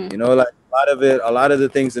 You know, like a lot of the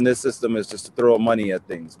things in this system is just to throw money at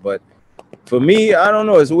things. But for me, I don't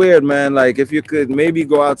know, it's weird, man. Like if you could maybe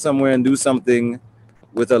go out somewhere and do something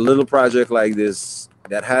with a little project like this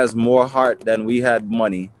that has more heart than we had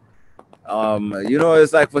money. You know,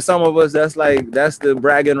 it's like for some of us, that's the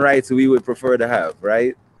bragging rights we would prefer to have,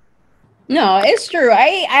 right? No, it's true.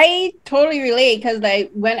 I totally relate because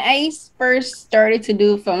like when I first started to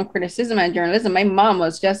do film criticism and journalism, my mom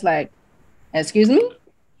was just like, "Excuse me,"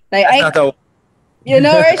 like you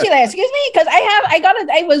know, right? She like, "Excuse me," because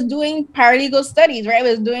I was doing paralegal studies, right? I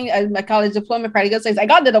was doing my college diploma in paralegal studies. I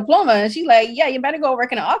got the diploma, and she's like, "Yeah, you better go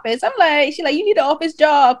work in the office." I'm like, she's like, "You need an office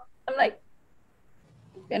job." I'm like,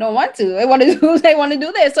 I don't want to. I want to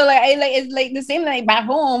do this. So like it's like the same like back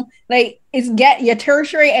home. Like it's get your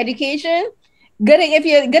tertiary education. If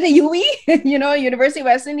you go to UE, you know, University of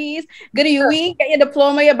West Indies, go to UE, get your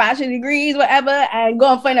diploma, your bachelor degrees, whatever, and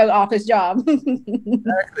go and find an office job.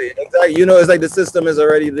 Exactly. You know, it's like the system is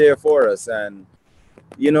already there for us, and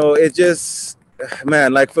you know, it just,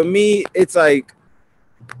 man, like for me, it's like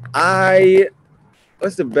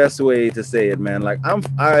what's the best way to say it, man? Like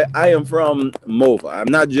I am from Mova.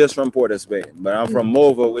 I'm not just from Port of Spain, but I'm from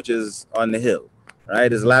Mova, which is on the hill,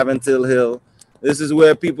 right? It's Laventil Hill. This is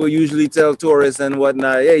where people usually tell tourists and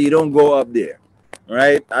whatnot, hey, you don't go up there,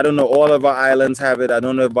 right? I don't know, all of our islands have it. I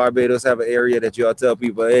don't know if Barbados have an area that y'all tell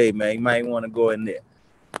people, hey, man, you might want to go in there.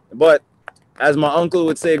 But as my uncle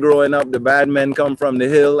would say growing up, the bad men come from the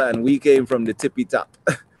hill and we came from the tippy top.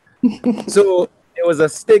 So there was a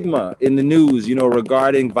stigma in the news, you know,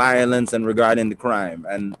 regarding violence and regarding the crime.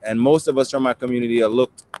 And most of us from my community are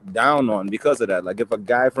looked down on because of that. Like if a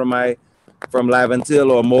guy from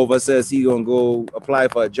Laventil or Mova says he gonna go apply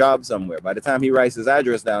for a job somewhere, by the time he writes his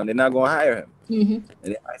address down, they're not gonna hire him. And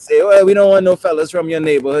they might say, well, we don't want no fellas from your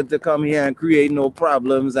neighborhood to come here and create no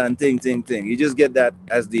problems and ting. You just get that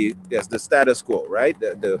as the status quo, right?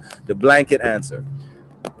 The blanket answer.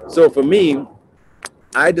 So for me,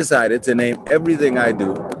 I decided to name everything I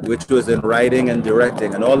do, which was in writing and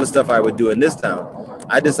directing and all the stuff I would do in this town.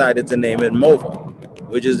 I decided to name it Mova,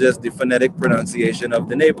 which is just the phonetic pronunciation of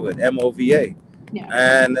the neighborhood, MOVA. Yeah.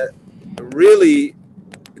 And really,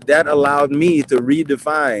 that allowed me to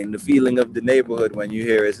redefine the feeling of the neighborhood when you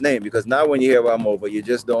hear its name. Because now when you hear about Mova, you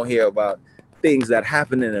just don't hear about things that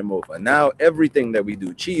happen in Mova. Now everything that we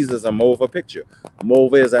do, Cheese is a Mova picture.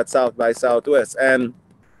 Mova is at South by Southwest. And,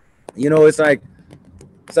 you know, it's like,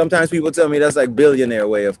 sometimes people tell me that's like billionaire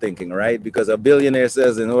way of thinking, right? Because a billionaire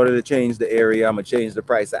says, in order to change the area, I'm going to change the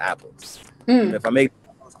price of apples. And if I make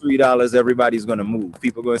 $3, everybody's going to move.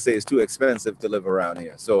 People are going to say it's too expensive to live around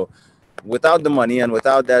here. So without the money and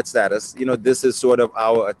without that status, you know, this is sort of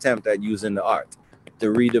our attempt at using the art to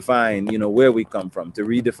redefine, you know, where we come from, to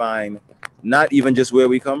redefine not even just where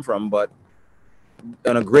we come from, but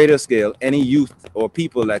on a greater scale, any youth or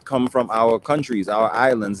people that come from our countries, our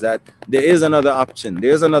islands, that there is another option.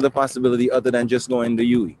 There's another possibility other than just going to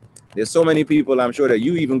UE. There's so many people I'm sure that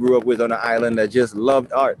you even grew up with on an island that just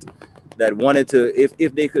loved art, that wanted to,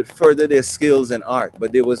 if they could further their skills in art,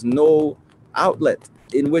 but there was no outlet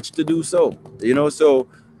in which to do so, you know? So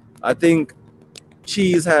I think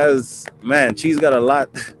Cheese got a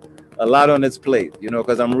lot on its plate, you know,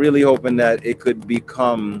 because I'm really hoping that it could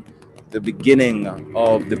become the beginning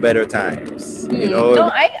of the better times, you know. No,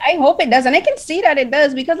 I hope it does, and I can see that it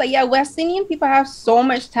does, because like, yeah, West Indian people have so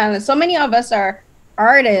much talent. So many of us are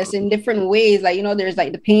artists in different ways. Like, you know, there's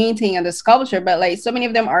like the painting and the sculpture, but like so many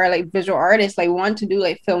of them are like visual artists, like want to do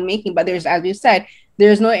like filmmaking, but there's, as you said,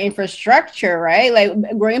 there's no infrastructure, right?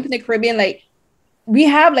 Like growing up in the Caribbean, like we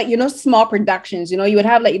have like, you know, small productions, you know, you would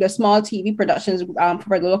have like the small TV productions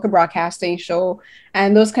for the local broadcasting show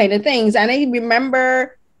and those kind of things. And I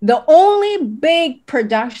remember the only big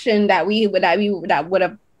production that would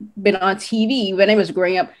have been on TV when I was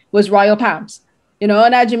growing up was Royal Palms. You know,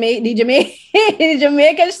 that the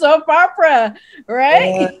Jamaican soap opera,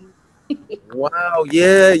 right? Wow,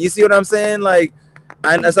 yeah. You see what I'm saying? Like,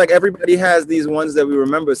 and it's like everybody has these ones that we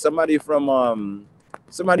remember. Somebody from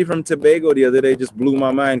Tobago the other day just blew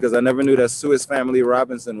my mind because I never knew that Swiss Family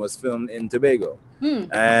Robinson was filmed in Tobago.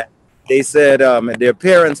 And they said their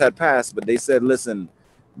parents had passed, but they said, listen,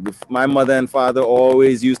 my mother and father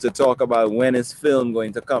always used to talk about when is film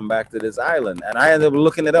going to come back to this island. And I ended up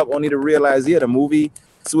looking it up only to realize, yeah, the movie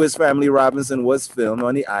Swiss Family Robinson was filmed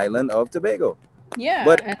on the island of Tobago. Yeah.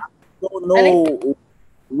 But I don't know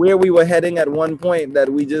where we were heading at one point that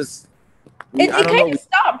we just... It kind of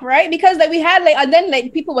stopped, right? Because like we had like, and then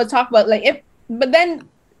like people would talk about like but then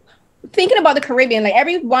thinking about the Caribbean, like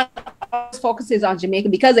everyone focuses on Jamaica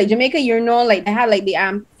because like Jamaica, you know, like they had like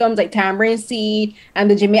the films like Tambourine Seed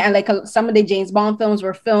and the Jamaica, and like some of the James Bond films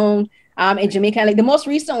were filmed in Jamaica. Like the most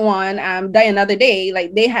recent one, Die Another Day,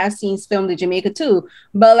 like they have scenes filmed in Jamaica too.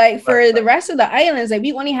 But like for the rest of the islands, like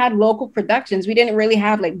we only had local productions. We didn't really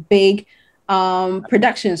have like big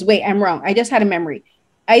productions. Wait, I'm wrong. I just had a memory.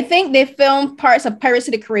 I think they filmed parts of Pirates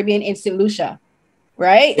of the Caribbean in St. Lucia,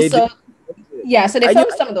 right? Yeah, so they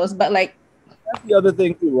filmed some of those, but like that's the other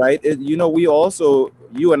thing too, right? You know,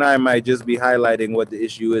 you and I might just be highlighting what the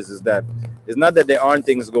issue is that it's not that there aren't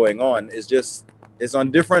things going on. It's just it's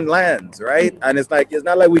on different lands, right? And it's like it's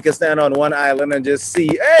not like we can stand on one island and just see,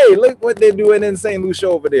 hey, look what they're doing in St. Lucia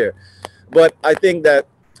over there. But I think that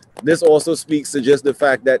this also speaks to just the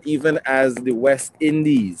fact that even as the West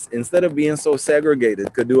Indies, instead of being so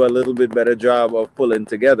segregated, could do a little bit better job of pulling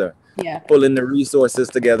together, pulling the resources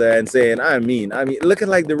together and saying, I mean, look at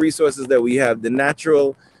like the resources that we have, the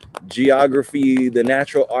natural geography, the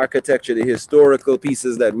natural architecture, the historical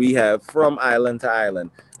pieces that we have from island to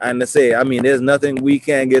island. And to say, I mean, there's nothing we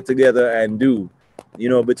can't get together and do, you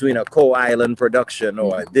know, between a co-island production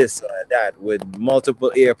or this or that with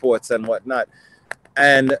multiple airports and whatnot.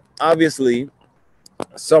 And obviously,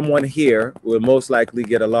 someone here will most likely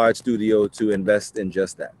get a large studio to invest in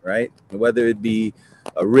just that, right? Whether it be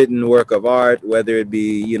a written work of art, whether it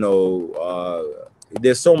be, you know,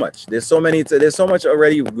 there's so much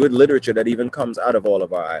already good literature that even comes out of all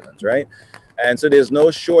of our islands, right? And so there's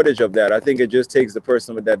no shortage of that. I think it just takes the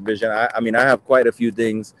person with that vision. I mean, I have quite a few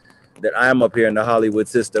things that I'm up here in the Hollywood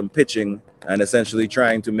system pitching and essentially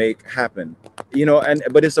trying to make happen, you know.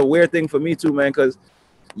 But it's a weird thing for me too, man, because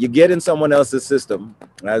you get in someone else's system,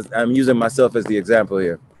 as I'm using myself as the example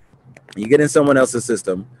here. You get in someone else's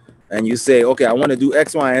system and you say, okay, I want to do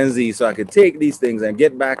X, Y, and Z so I can take these things and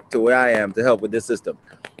get back to where I am to help with this system.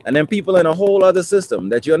 And then people in a whole other system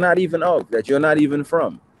that you're not even of, that you're not even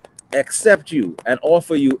from, accept you and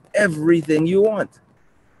offer you everything you want.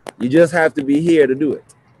 You just have to be here to do it.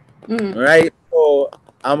 Right? So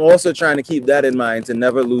I'm also trying to keep that in mind to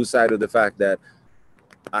never lose sight of the fact that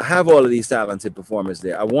I have all of these talented performers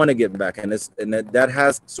there. I want to get back, and that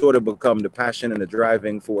has sort of become the passion and the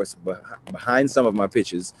driving force behind some of my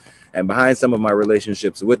pitches and behind some of my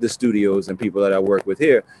relationships with the studios and people that I work with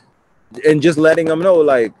here, and just letting them know,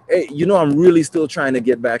 like, hey, you know, I'm really still trying to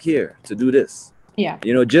get back here to do this. Yeah.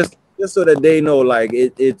 You know, just so that they know, like,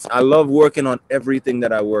 it's I love working on everything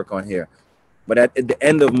that I work on here. But at the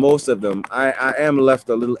end of most of them, I am left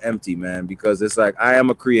a little empty, man, because it's like I am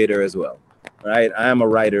a creator as well, right? I am a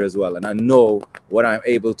writer as well. And I know what I'm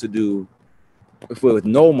able to do with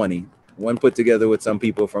no money when put together with some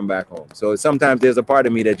people from back home. So sometimes there's a part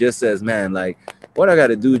of me that just says, man, like, what I got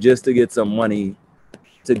to do just to get some money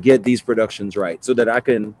to get these productions right so that I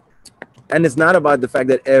can. And it's not about the fact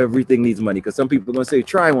that everything needs money, because some people are going to say,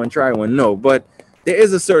 try one. No, but there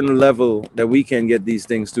is a certain level that we can get these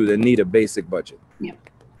things to that need a basic budget. Yeah.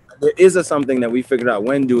 There is something that we figured out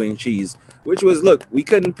when doing Cheese, which was, look, we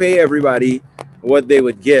couldn't pay everybody what they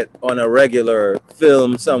would get on a regular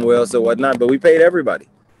film somewhere else or whatnot, but we paid everybody.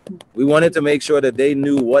 We wanted to make sure that they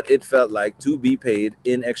knew what it felt like to be paid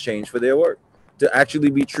in exchange for their work, to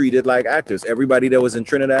actually be treated like actors. Everybody that was in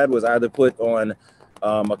Trinidad was either put on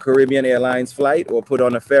a Caribbean Airlines flight or put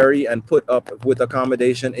on a ferry and put up with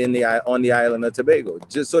accommodation on the island of Tobago,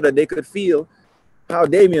 just so that they could feel how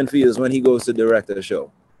Damian feels when he goes to direct a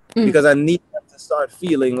show. Because I need them to start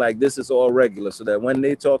feeling like this is all regular, so that when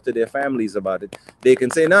they talk to their families about it, they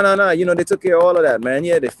can say, no, no, no, you know, they took care of all of that, man.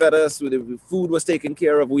 Yeah, they fed us, the food was taken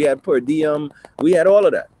care of, we had per diem, we had all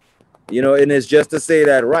of that. You know, and it's just to say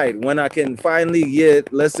that, right, when I can finally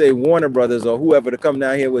get, let's say, Warner Brothers or whoever to come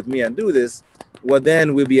down here with me and do this, well,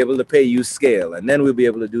 then we'll be able to pay you scale, and then we'll be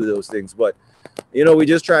able to do those things. But, you know, we're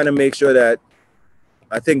just trying to make sure that,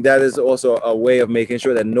 I think that is also a way of making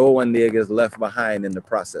sure that no one there gets left behind in the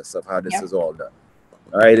process of how this is all done.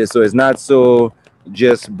 All right, so it's not so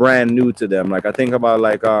just brand new to them. Like, I think about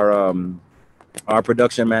like our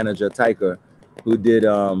production manager, Tyker, who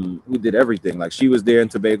did everything. Like, she was there in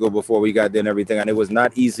Tobago before we got there and everything, and it was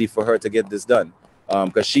not easy for her to get this done,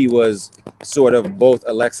 because she was sort of both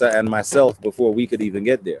Alexa and myself before we could even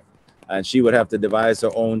get there, and she would have to devise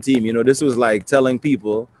her own team. You know, this was like telling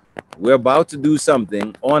people we're about to do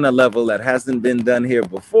something on a level that hasn't been done here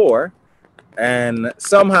before, and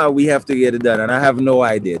somehow we have to get it done, and I have no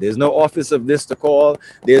idea. There's no office of this to call,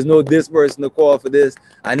 there's no this person to call for this.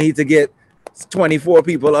 I need to get 24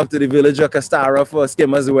 people up to the village of Castara for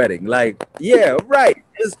Skimmer's wedding. Like, yeah, right.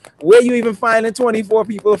 Where you even finding 24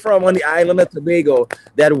 people from on the island of Tobago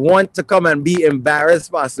that want to come and be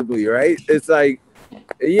embarrassed, possibly, right? It's like,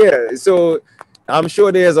 yeah. So I'm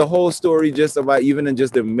sure there's a whole story just about even in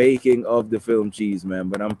just the making of the film Cheese, man.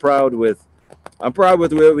 But I'm proud with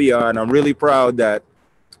where we are, and I'm really proud that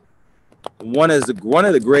one of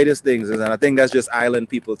the greatest things is, and I think that's just island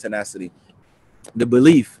people tenacity, the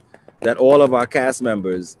belief that all of our cast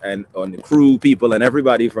members and on the crew people and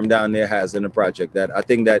everybody from down there has in the project. That I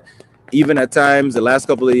think that even at times the last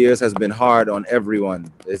couple of years has been hard on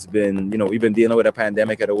everyone. It's been, you know, we've been dealing with a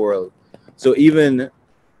pandemic at the world. So even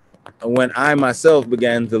when I myself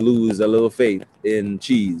began to lose a little faith in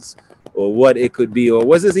Cheese or what it could be, or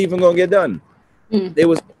was this even gonna get done? It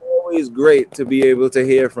was always great to be able to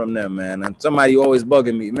hear from them, man. And somebody always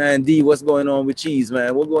bugging me, man, D, what's going on with Cheese,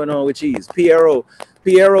 man? What's going on with Cheese?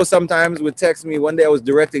 Piero sometimes would text me. One day I was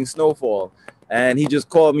directing Snowfall, and he just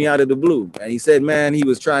called me out of the blue, and he said, man, he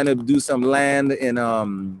was trying to do some land in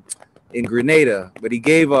Grenada, but he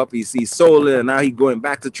gave up. He sold it, and now he's going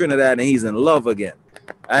back to Trinidad, and he's in love again.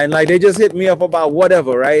 And like, they just hit me up about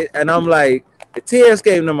whatever, right? And I'm like, the tears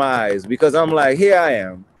came to my eyes, because I'm like, here I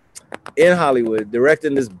am in Hollywood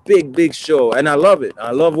directing this big show, and I love it.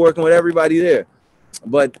 I love working with everybody there.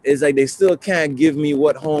 But it's like they still can't give me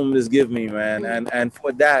what home has given me, man. And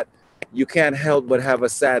for that, you can't help but have a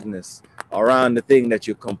sadness around the thing that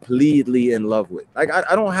you're completely in love with. Like,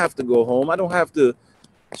 I don't have to go home. I don't have to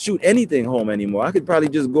shoot anything home anymore. I could probably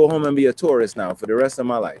just go home and be a tourist now for the rest of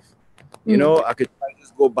my life. You know, I could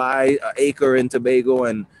just go buy an acre in Tobago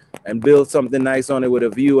and build something nice on it with a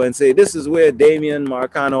view and say, this is where Damian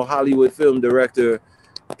Marcano, Hollywood film director,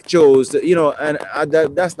 chose to, you know. And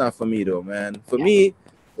that's not for me though, man. For me,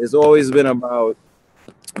 it's always been about,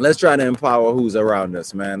 let's try to empower who's around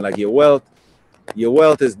us, man. Like, your wealth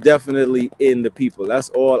is definitely in the people. That's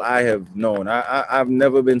all I have known. I've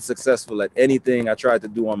never been successful at anything I tried to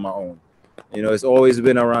do on my own. You know, it's always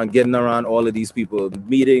been around getting around all of these people,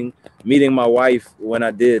 meeting my wife when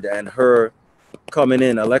I did, and her coming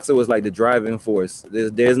in. Alexa was like the driving force.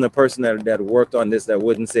 There isn't a person that worked on this that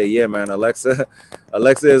wouldn't say, yeah, man, Alexa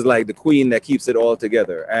is like the queen that keeps it all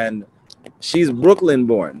together. And she's Brooklyn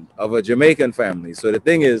born of a Jamaican family. So the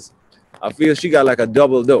thing is, I feel she got like a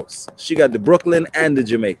double dose. She got the Brooklyn and the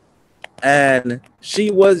Jamaican. And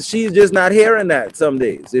she's just not hearing that some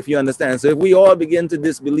days, if you understand. So if we all begin to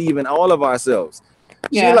disbelieve in all of ourselves,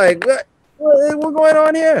 she like, what's going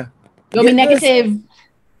on here? Don't be negative.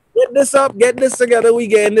 Get this up, get this together, we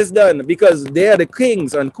getting this done. Because they're the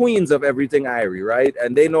kings and queens of everything Irie, right?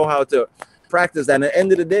 And they know how to practice that. And at the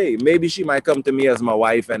end of the day, maybe she might come to me as my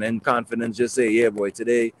wife and in confidence just say, yeah, boy,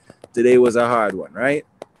 today was a hard one, right?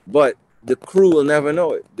 But the crew will never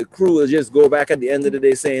know it. The crew will just go back at the end of the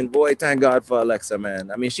day saying, boy, thank God for Alexa,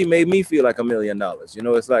 man. I mean, she made me feel like $1 million. You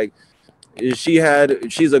know, it's like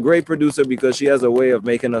she's a great producer because she has a way of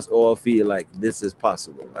making us all feel like this is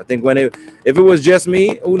possible. I think if it was just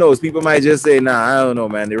me, who knows? People might just say, nah, I don't know,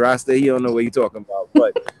 man. The Rasta, he don't know what you're talking about.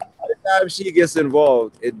 But by the time she gets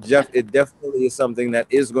involved, it definitely is something that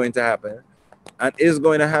is going to happen and is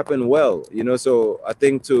going to happen well. You know, so I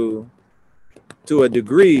think to a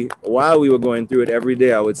degree, while we were going through it every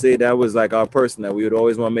day, I would say that was like our person that we would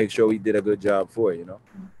always want to make sure we did a good job for, you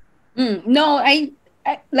know? No, I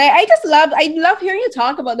love hearing you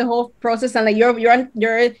talk about the whole process and like your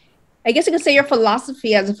I guess you could say your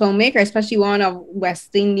philosophy as a filmmaker, especially one of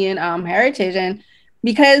West Indian heritage. And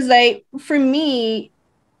because like for me,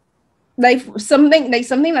 like something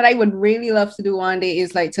that I would really love to do one day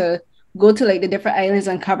is like to go to like the different islands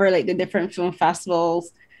and cover like the different film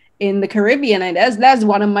festivals in the Caribbean. And that's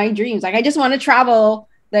one of my dreams. Like I just want to travel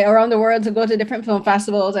like around the world to go to different film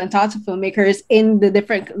festivals and talk to filmmakers in the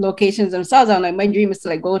different locations themselves. And like my dream is to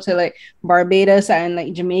like go to like Barbados and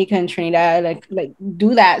like Jamaica and Trinidad, like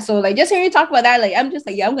do that. So like just hearing you talk about that, like I'm just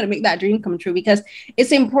like, yeah, I'm gonna make that dream come true, because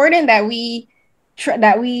it's important that we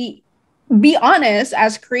be honest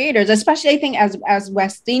as creators, especially I think as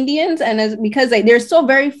West Indians, and as because like there's so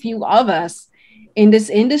very few of us in this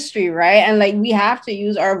industry, right? And like we have to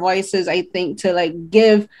use our voices, I think, to like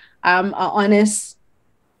give an honest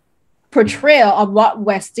portrayal of what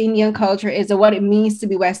West Indian culture is and what it means to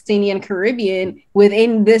be West Indian Caribbean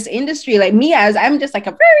within this industry. Like me, as I'm just like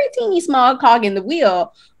a very teeny small cog in the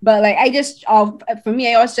wheel, but like I just for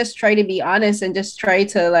me, I always just try to be honest and just try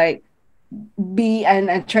to like be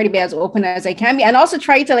and try to be as open as I can be, and also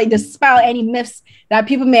try to like dispel any myths that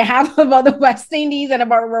people may have about the West Indies and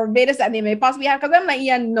about Barbados that they may possibly have. Because I'm like,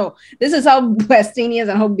 yeah, no, this is how West Indians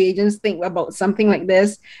and how Bajans think about something like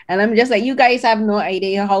this, and I'm just like, you guys have no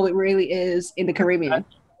idea how it really is in the Caribbean. I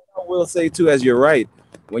will say too, as you're right,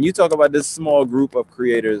 when you talk about this small group of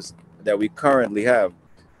creators that we currently have,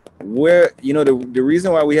 where the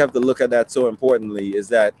reason why we have to look at that so importantly is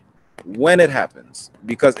that when it happens,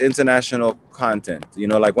 because international content,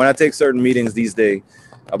 like when I take certain meetings these days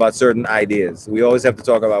about certain ideas, we always have to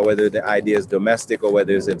talk about whether the idea is domestic or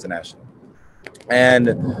whether it's international. And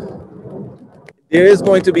there is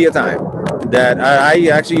going to be a time that I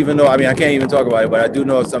actually even know, I mean, I can't even talk about it, but I do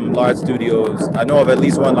know of some large studios. I know of at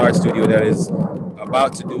least one large studio that is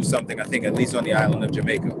about to do something, I think, at least on the island of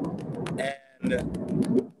Jamaica.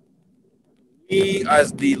 And we,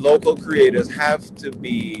 as the local creators, have to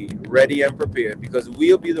be ready and prepared, because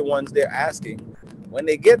we'll be the ones they're asking when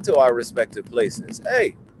they get to our respective places.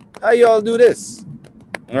 Hey, how y'all do this?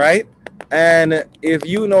 All right. And if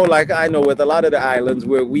you know, like I know with a lot of the islands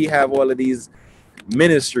where we have all of these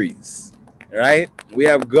ministries, right? We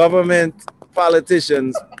have government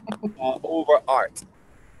politicians over art.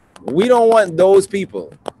 We don't want those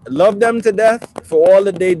people. Love them to death for all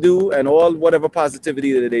that they do and all whatever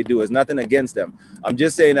positivity that they do. Is nothing against them. I'm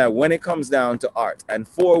just saying that when it comes down to art and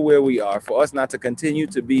for where we are, for us not to continue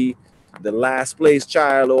to be the last place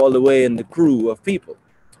child all the way in the crew of people,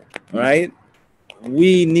 right?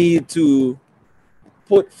 We need to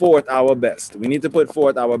put forth our best. We need to put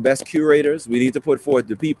forth our best curators. We need to put forth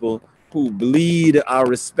the people who bleed our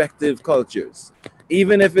respective cultures.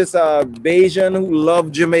 Even if it's a Bajan who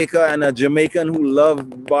love Jamaica and a Jamaican who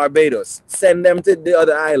love Barbados, send them to the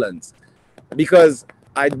other islands. Because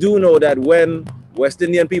I do know that when West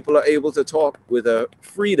Indian people are able to talk with a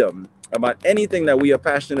freedom about anything that we are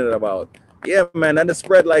passionate about, yeah, man, that'll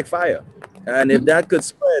spread like fire. And if that could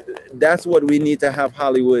spread, that's what we need to have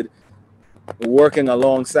Hollywood working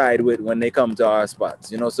alongside with when they come to our spots,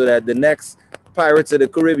 so that the next Pirates of the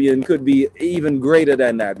Caribbean could be even greater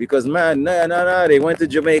than that. Because man, they went to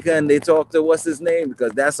Jamaica and they talked to what's his name,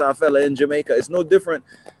 because that's our fella in Jamaica. It's no different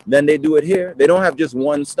than they do it here. They don't have just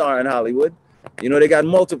one star in Hollywood. They got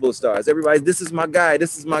multiple stars. Everybody's, this is my guy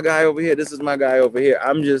over here, this is my guy over here.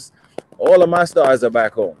 All of my stars are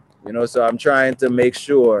back home, so I'm trying to make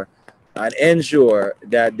sure and ensure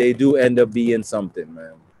that they do end up being something,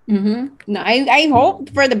 man. Mm-hmm. No, I hope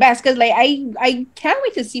for the best, because like I can't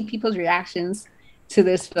wait to see people's reactions to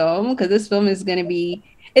this film, because this film is gonna be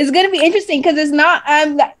interesting, because it's not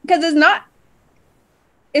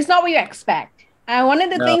what you expect. And one of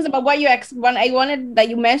the things about what I wanted that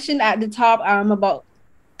you mentioned at the top about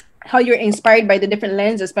how you're inspired by the different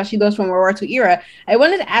lenses, especially those from World War II era. I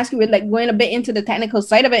wanted to ask you, with like going a bit into the technical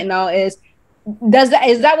side of it now, is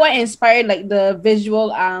that what inspired like the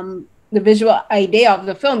visual idea of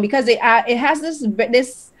the film? Because it has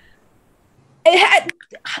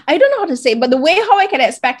I don't know how to say, but the way how I can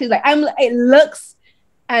expect is like it looks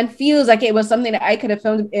and feels like it was something that I could have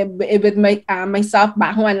filmed with myself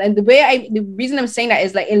back home. And the reason I'm saying that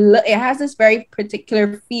is like it has this very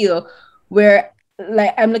particular feel where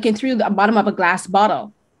like I'm looking through the bottom of a glass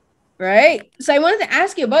bottle. Right. So I wanted to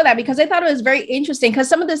ask you about that, because I thought it was very interesting, because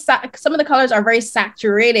some of the colors are very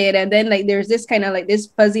saturated, and then like there's this kind of like this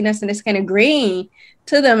fuzziness and this kind of grain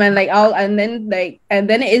to them, and then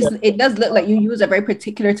it does look like you use a very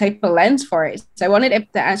particular type of lens for it. So I wanted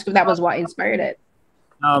to ask if that was what inspired it.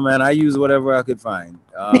 No, man, I use whatever I could find.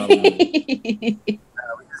 We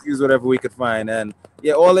just use whatever we could find, and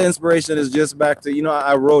yeah, all the inspiration is just back to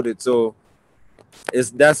I wrote it, so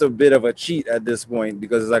that's a bit of a cheat at this point,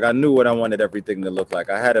 because it's like I knew what I wanted everything to look like.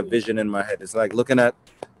 I had a vision in my head. It's like looking at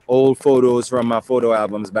old photos from my photo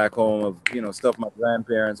albums back home of stuff my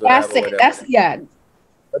grandparents would have. That's yeah.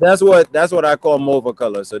 But that's what I call MOVA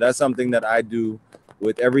color. So that's something that I do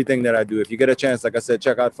with everything that I do. If you get a chance, like I said,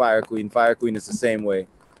 check out Fire Queen. Fire Queen is the same way.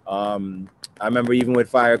 I remember even with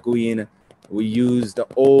Fire Queen, we used the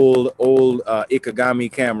old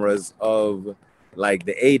Ikegami cameras of like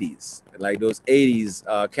the 80s, like those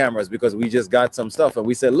 80s cameras, because we just got some stuff and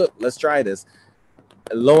we said, look, let's try this.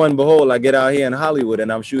 Lo and behold, I get out here in Hollywood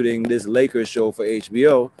and I'm shooting this Lakers show for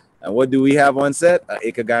HBO. And what do we have on set? An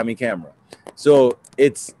Ikegami camera. So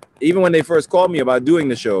it's, even when they first called me about doing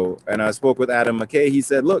the show and I spoke with Adam McKay, he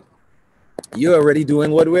said, look, you're already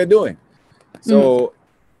doing what we're doing. So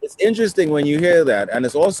it's interesting when you hear that. And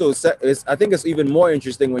it's also, I think it's even more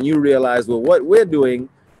interesting when you realize, well, what we're doing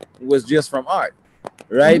was just from art,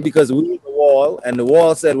 right? Because we need the wall, and the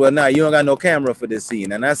wall said, well, nah, you don't got no camera for this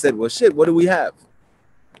scene. And I said, well, shit, what do we have?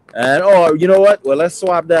 And, oh, you know what? Well, let's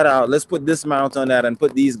swap that out. Let's put this mount on that and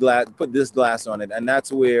put this glass on it. And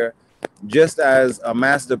that's where, just as a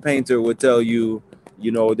master painter would tell you, you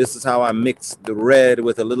know, this is how I mix the red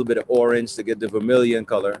with a little bit of orange to get the vermilion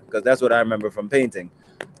color, because that's what I remember from painting.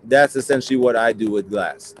 That's essentially what I do with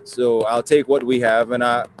glass. So I'll take what we have, and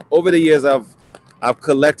over the years I've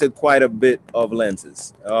collected quite a bit of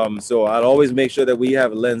lenses. So I'll always make sure that we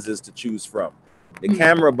have lenses to choose from. The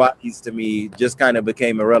camera bodies to me just kind of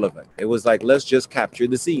became irrelevant. It was like, let's just capture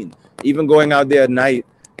the scene. Even going out there at night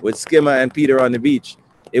with Skimmer and Peter on the beach,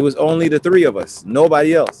 it was only the three of us,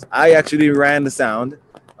 nobody else. I actually ran the sound.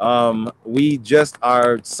 Our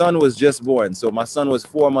son was just born. So my son was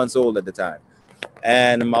 4 months old at the time.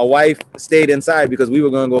 And my wife stayed inside because we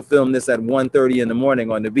were going to go film this at 1:30 in the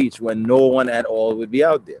morning on the beach when no one at all would be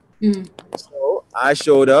out there. So I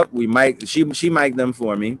showed up. She mic'd them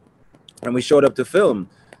for me, and we showed up to film.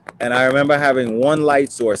 And I remember having one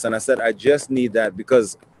light source, and I said, I just need that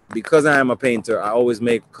because I am a painter. I always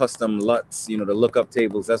make custom LUTs, you know, the lookup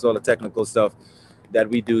tables. That's all the technical stuff that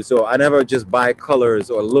we do. So I never just buy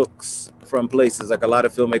colors or looks from places like a lot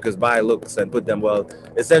of filmmakers buy looks and put them. Well,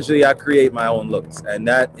 essentially I create my own looks, and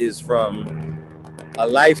that is from a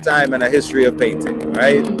lifetime and a history of painting,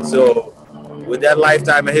 right? So with that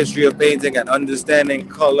lifetime and history of painting and understanding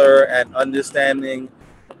color and understanding,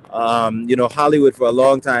 you know, Hollywood for a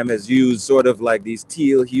long time has used sort of like these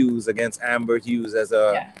teal hues against amber hues as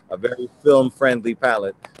a very film friendly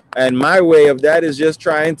palette. And my way of that is just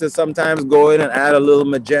trying to sometimes go in and add a little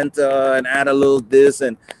magenta and add a little this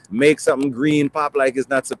and make something green pop like it's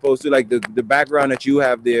not supposed to. Like the background that you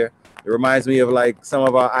have there, it reminds me of like some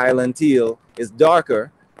of our island teal. It's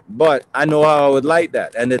darker, but I know how I would light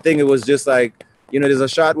that. And the thing, it was just like, you know, there's a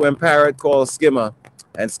shot when Parrot calls Skimmer,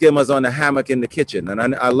 and Skimmer's on the hammock in the kitchen.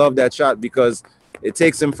 And I love that shot because it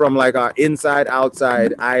takes him from like our inside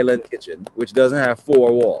outside island kitchen, which doesn't have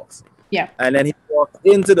 4 walls. Yeah. And then he walks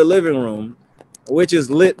into the living room, which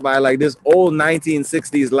is lit by like this old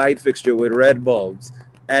 1960s light fixture with red bulbs,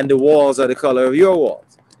 and the walls are the color of your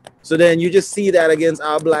walls. So then you just see that against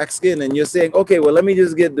our black skin, and you're saying, okay, well, let me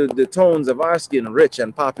just get the tones of our skin rich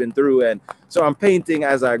and popping through. And so I'm painting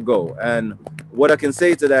as I go. And what I can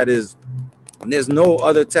say to that is there's no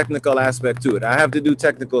other technical aspect to it. I have to do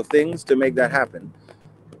technical things to make that happen.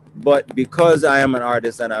 But because I am an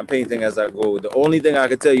artist and I'm painting as I go, the only thing I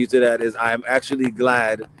can tell you to that is I'm actually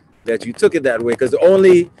glad that you took it that way, because the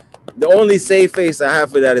only safe face I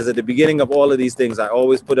have for that is at the beginning of all of these things, I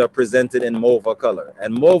always put up presented in MOVA color.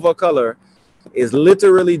 And MOVA color is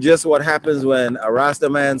literally just what happens when a Rasta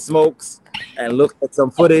man smokes and looks at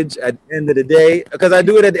some footage at the end of the day, because I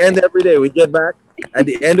do it at the end of every day. We get back at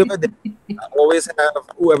the end of the day, I always have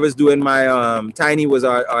whoever's doing my Tiny was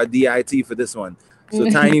our DIT for this one. So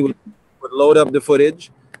Tiny would load up the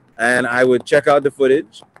footage, and I would check out the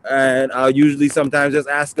footage, and I'll usually sometimes just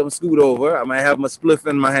ask them scoot over. I might have my spliff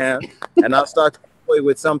in my hand, and I'll start to play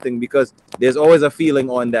with something, because there's always a feeling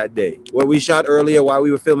on that day. What we shot earlier while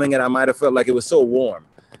we were filming it, I might have felt like it was so warm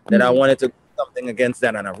that I wanted to do something against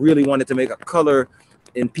that, and I really wanted to make a color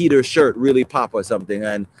in Peter's shirt really pop or something.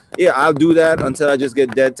 And yeah, I'll do that until I just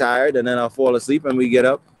get dead tired, and then I'll fall asleep and we get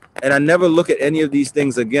up. And I never look at any of these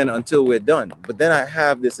things again until we're done. But then I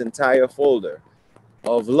have this entire folder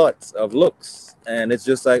of LUTs, of looks. And it's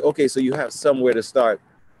just like, okay, so you have somewhere to start.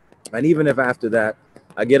 And even if after that,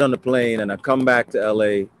 I get on the plane and I come back to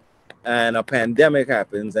LA and a pandemic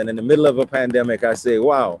happens. And in the middle of a pandemic, I say,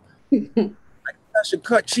 wow, I should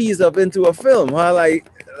cut cheese up into a film. Huh?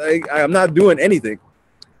 Like I'm not doing anything.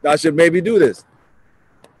 I should maybe do this.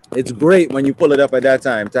 It's great when you pull it up at that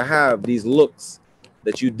time to have these looks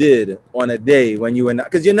that you did on a day when you were not,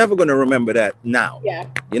 because you're never going to remember that now. Yeah.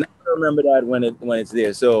 You're not going to remember that when it's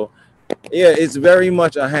there. So yeah, it's very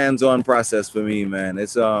much a hands-on process for me, man.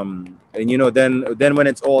 It's and you know, then when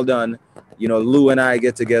it's all done, Lou and I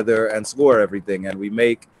get together and score everything, and we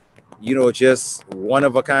make, just one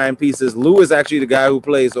of a kind pieces. Lou is actually the guy who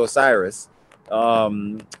plays Osiris,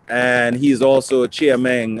 and he's also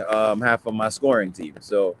chairman half of my scoring team.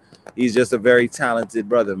 So he's just a very talented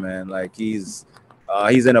brother, man. Like he's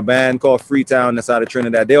in a band called Freetown that's out of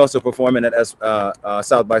Trinidad. They also performing at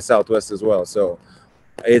South by Southwest as well. So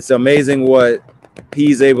it's amazing what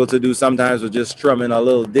he's able to do sometimes with just strumming a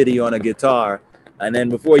little ditty on a guitar. And then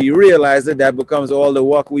before you realize it, that becomes all the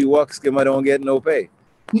walk we walk, Skimmer don't get no pay.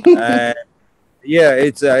 And yeah,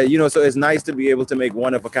 it's so it's nice to be able to make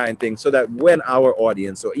one of a kind things so that when our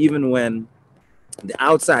audience, or even when the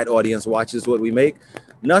outside audience watches what we make,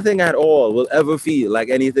 nothing at all will ever feel like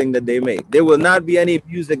anything that they make. There will not be any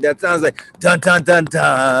music that sounds like dun dun dun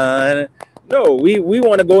dun. No, we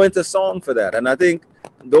want to go into song for that. And I think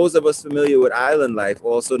those of us familiar with island life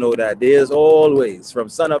also know that there's always, from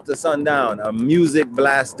sun up to sundown, a music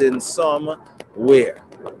blasting somewhere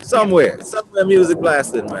music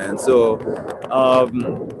blasting, man. So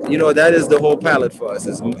that is the whole palette for us,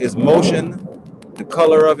 is motion, the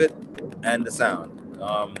color of it, and the sound.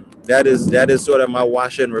 That is sort of my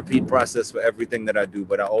wash and repeat process for everything that I do,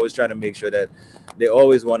 but I always try to make sure that they're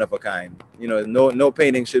always one of a kind. No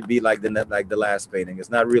painting should be like the last painting.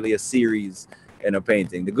 It's not really a series in a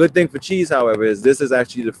painting. The good thing for CHEE, however, is this is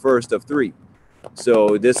actually the first of 3.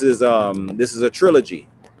 So this is a trilogy.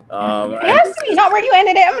 Yes, not where you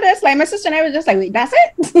ended it. I'm just like, my sister and I was just like, wait, that's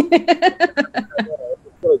it.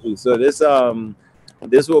 So this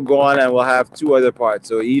will go on, and we'll have 2 other parts.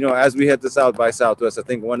 So as we head to South by Southwest, I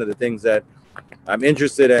think one of the things that I'm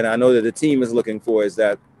interested in, I know that the team is looking for, is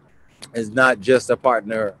that it's not just a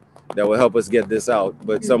partner that will help us get this out,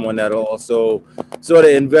 but someone that will also sort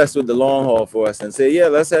of invest with the long haul for us and say, yeah,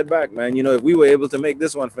 let's head back, man. If we were able to make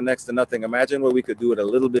this one for next to nothing, imagine what we could do with a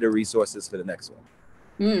little bit of resources for the next one.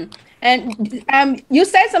 And you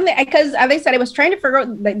said something, because as I said, I was trying to figure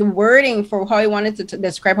out like the wording for how I wanted to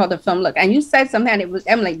describe how the film looked, and you said something, and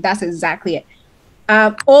I'm like, that's exactly it.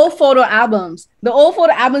 Old photo albums, the old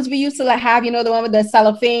photo albums we used to like have, the one with the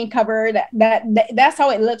cellophane cover, that's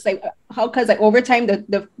how it looks like. Because like over time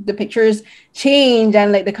the pictures change,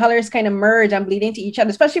 and like the colors kind of merge and bleed into each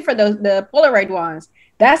other, especially for the Polaroid ones.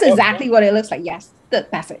 That's exactly what it looks like. Yes,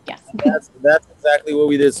 that's it. Yes, that's exactly what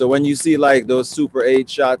we did. So when you see like those Super 8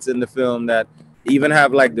 shots in the film that even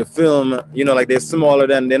have like the film, like they're smaller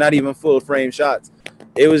than, they're not even full frame shots.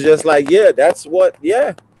 It was just like, let's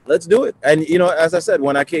do it. And as I said,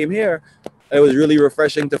 when I came here, it was really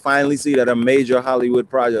refreshing to finally see that a major Hollywood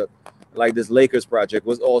project like this Lakers project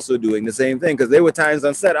was also doing the same thing, because there were times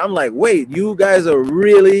on set I'm like, wait, you guys we're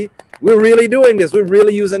really doing this, we're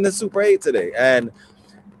really using the Super 8 today. And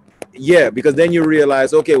yeah, because then you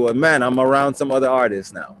realize, okay, well, man, I'm around some other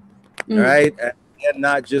artists now, right? And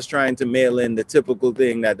not just trying to mail in the typical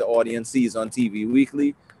thing that the audience sees on TV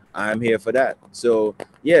weekly. I'm here for that. So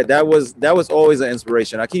yeah, that was always an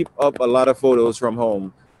inspiration. I keep up a lot of photos from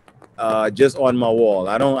home, just on my wall.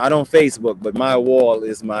 I don't Facebook, but my wall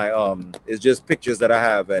is my is just pictures that I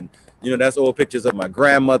have, and that's all pictures of my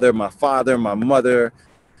grandmother, my father, my mother.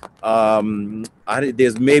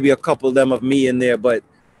 There's maybe a couple of them of me in there, but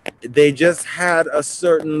they just had a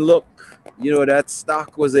certain look. That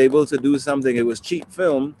stock was able to do something. It was cheap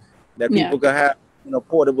film that people could have,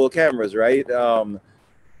 portable cameras, right?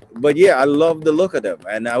 But yeah, I love the look of them,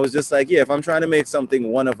 and I was just like, yeah, if I'm trying to make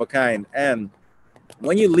something one of a kind, and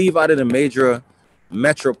when you leave out of the major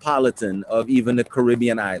metropolitan of even the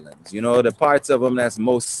Caribbean islands, the parts of them that's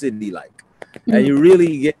most city-like, and you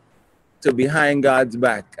really get to behind God's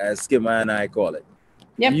back, as Skimmer and I call it.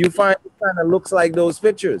 Yep. You find it kind of looks like those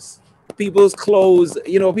pictures. People's clothes,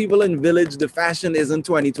 people in Village, the fashion isn't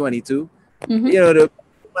 2022. It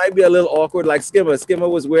might be a little awkward, like Skimmer. Skimmer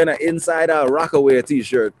was wearing an inside-out Rockaway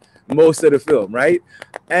t-shirt most of the film, right?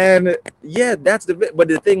 And yeah, that's but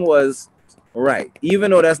the thing was, right,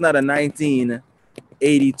 even though that's not a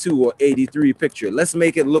 1982 or 83 picture, let's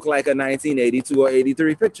make it look like a 1982 or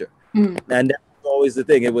 83 picture. And that was always the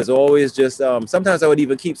thing. It was always just, sometimes I would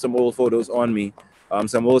even keep some old photos on me,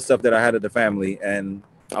 some old stuff that I had of the family, and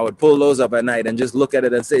I would pull those up at night and just look at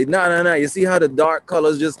it and say, no, you see how the dark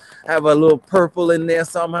colors just have a little purple in there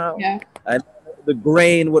somehow? Yeah. And the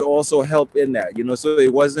grain would also help in that, so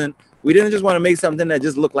it wasn't, we didn't just want to make something that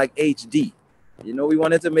just looked like HD. We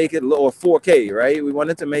wanted to make it look, or 4K, right? We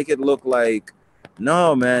wanted to make it look like,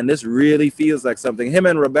 no, man, this really feels like something. Him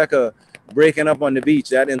and Rebecca breaking up on the beach,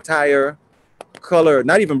 that entire color,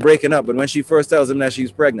 not even breaking up, but when she first tells him that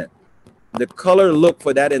she's pregnant, the color look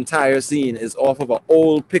for that entire scene is off of an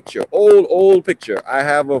old picture, old picture I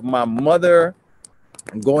have of my mother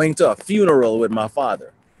going to a funeral with my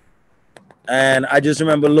father. And I just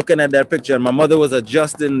remember looking at that picture, and my mother was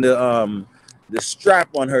adjusting the strap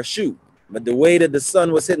on her shoe, but the way that the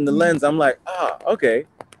sun was hitting the lens, I'm like, okay,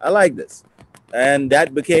 I like this. And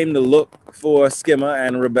that became the look for Skimmer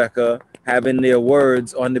and Rebecca having their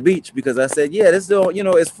words on the beach, because I said, yeah, this don't,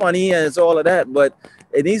 it's funny and it's all of that, but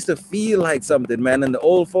it needs to feel like something, man. And the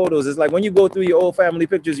old photos, it's like when you go through your old family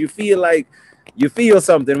pictures, you feel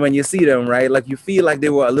something when you see them, right? Like you feel like they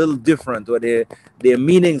were a little different, or their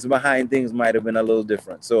meanings behind things might have been a little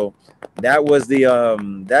different. So that was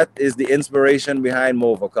that is the inspiration behind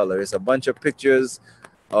Mova Color. It's a bunch of pictures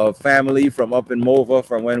of family from up in Mova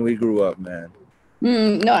from when we grew up, man.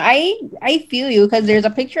 No, I feel you, because there's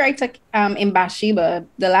a picture I took in Bathsheba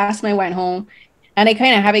the last time I went home, and I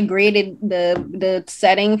kind of have it graded. The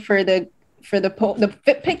setting for the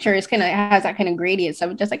picture is kind of has that kind of gradient, so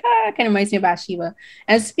I'm just like, it kind of reminds me of Bathsheba.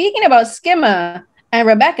 And speaking about Skimmer and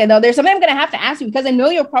Rebecca, though, there's something I'm gonna have to ask you, because I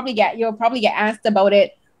know you'll probably get asked about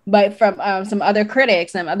it, but from some other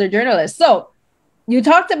critics and other journalists. So you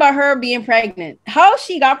talked about her being pregnant, how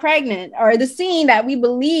she got pregnant, or the scene that we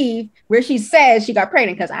believe where she says she got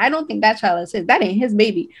pregnant, because I don't think that child is his, that ain't his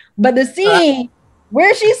baby. But the scene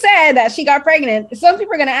where she said that she got pregnant, some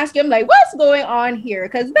people are going to ask you, I'm like, what's going on here?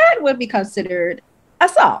 Because that would be considered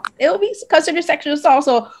assault. It would be considered sexual assault.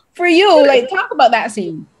 So for you, like, talk about that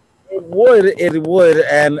scene. It would,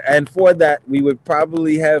 and for that we would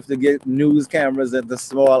probably have to get news cameras at the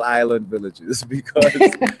small island villages, because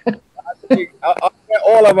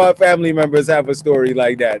all of our family members have a story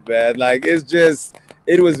like that, man. Like it's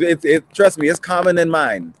trust me, it's common in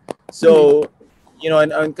mine. So,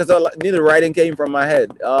 and because the writing came from my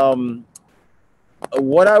head.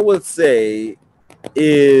 What I would say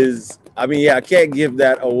is, I can't give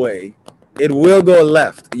that away. It will go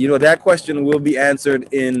left. That question will be answered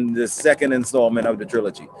in the second installment of the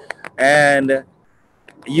trilogy. And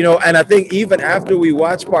and I think even after we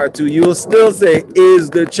watch part 2, you'll still say,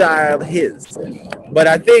 is the child his? But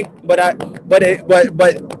I think, but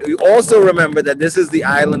you also remember that this is the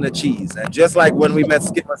island of cheese. And just like when we met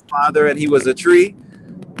Skimmer's father and he was a tree,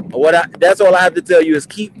 that's all I have to tell you is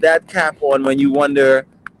keep that cap on when you wonder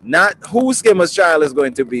not who Skimmer's child is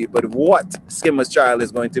going to be, but what Skimmer's child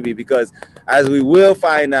is going to be. Because as we will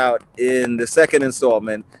find out in the second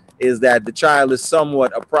installment, is that the child is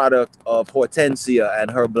somewhat a product of Hortensia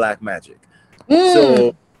and her black magic.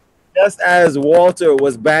 So just as Walter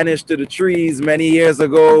was banished to the trees many years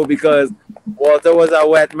ago because Walter was a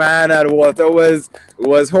wet man and Walter was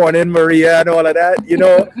horning Maria and all of that,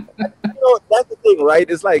 that's the thing, right?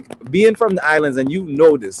 It's like being from the islands, and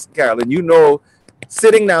this, Carolyn,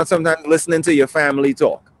 sitting down sometimes listening to your family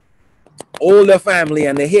talk. Older family,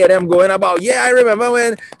 and they hear them going about, I remember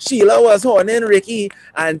when Sheila was horning Ricky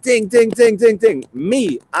and ting.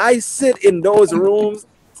 Me, I sit in those rooms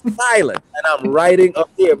silent, and I'm writing up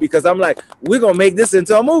there because I'm like, we're gonna make this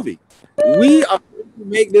into a movie. We are going to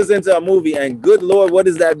make this into a movie, and good Lord, what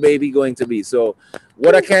is that baby going to be? So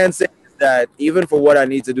what I can say is that even for what I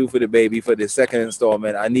need to do for the baby for the second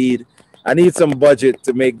installment, I need some budget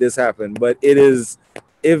to make this happen. But it is,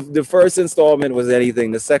 if the first installment was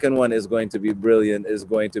anything, the second one is going to be brilliant, is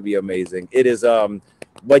going to be amazing. It is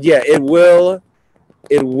but yeah, it will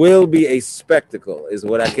be a spectacle, is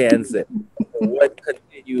what I can say. What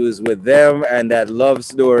continues with them and that love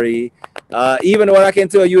story. Even what I can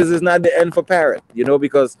tell you is it's not the end for Parrot,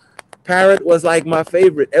 because Parrot was like my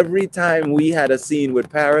favorite. Every time we had a scene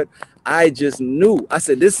with Parrot, I just knew. I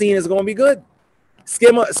said, this scene is going to be good.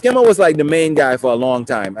 Skimmer was like the main guy for a long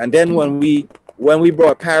time. And then when we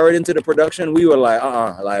brought Parrot into the production, we were like,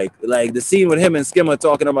 like the scene with him and Skimmer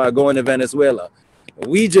talking about going to Venezuela.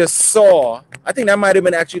 We just saw, I think that might have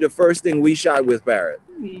been actually the first thing we shot with Parrot.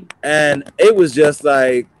 And it was just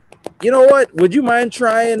like, you know what? Would you mind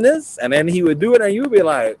trying this? And then he would do it, and you'd be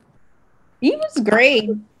like, he was great.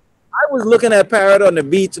 I was looking at Parrot on the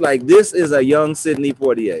beach like, this is a young Sidney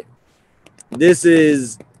Poitier.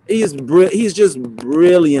 He's just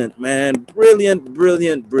brilliant, man. Brilliant.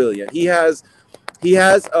 He has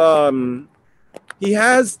the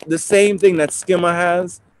same thing that Skimmer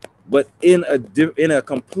has, but in a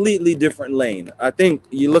completely different lane. I think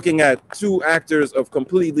you're looking at two actors of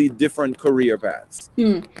completely different career paths.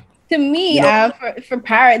 To me, for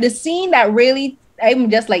Parrot, the scene that really, I'm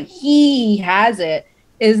just like, he has it,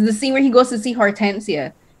 is the scene where he goes to see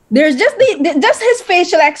Hortensia. There's just his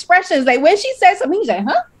facial expressions. Like when she says something, he's like,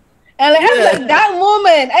 huh? And like, I'm like, that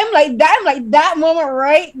moment, I'm like that moment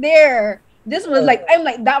right there. This was like, I'm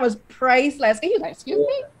like, that was priceless. He was like, excuse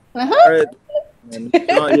me?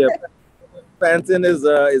 Fenton is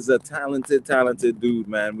a talented dude,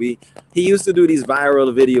 man. He used to do these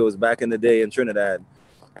viral videos back in the day in Trinidad,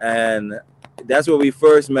 and that's where we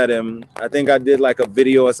first met him. I think I did like a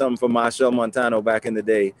video or something for Marshall Montano back in the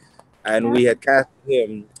day, and we had casted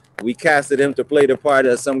him. We casted him to play the part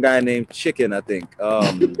of some guy named Chicken, I think,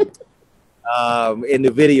 in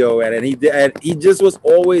the video, and he did, and he just was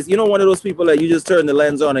always, you know, one of those people that you just turn the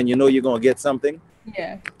lens on and you know you're gonna get something.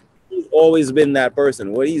 Yeah. He's always been that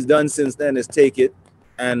person. What he's done since then is take it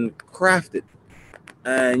and craft it.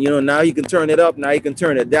 And, you know, now he can turn it up. Now he can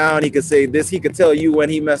turn it down. He could say this. He could tell you when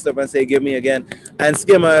he messed up and say, give me again. And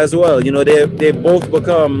Skimmer as well. You know, they both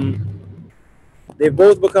become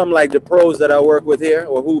like the pros that I work with here,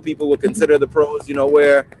 or who people would consider the pros, you know,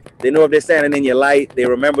 where they know if they're standing in your light, they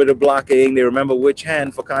remember the blocking, they remember which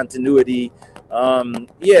hand for continuity.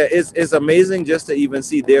 Yeah, it's amazing just to even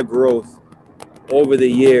see their growth over the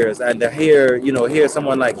years, and to hear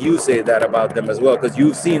someone like you say that about them as well, because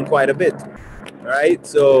you've seen quite a bit, right?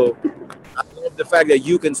 So I love the fact that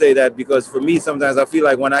you can say that, because for me sometimes I feel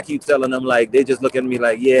like when I keep telling them, like, they just look at me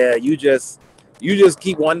like, yeah, you just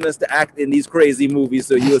keep wanting us to act in these crazy movies,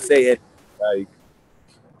 so you'll say it. Like,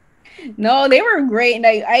 no, they were great. And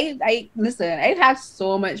I listen, I had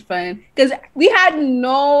so much fun because we had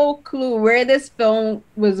no clue where this film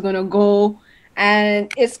was gonna go. And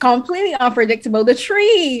it's completely unpredictable. The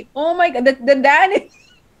tree, oh my God, the dad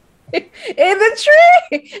in the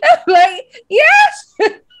tree. I'm like, yes.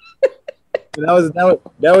 That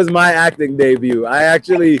was my acting debut. I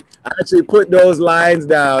actually put those lines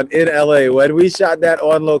down in LA when we shot that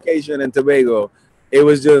on location in Tobago. It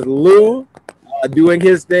was just Lou doing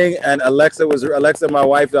his thing, and Alexa, my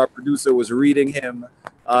wife, our producer, was reading him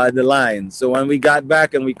the lines. So when we got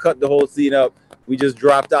back and we cut the whole scene up, we just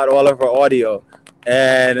dropped out all of our audio.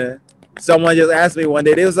 And someone just asked me one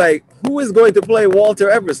day, they was like, who is going to play Walter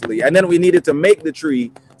Eversley? And then we needed to make the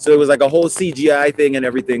tree. So it was like a whole CGI thing and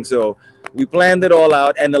everything. So we planned it all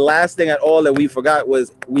out. And the last thing at all that we forgot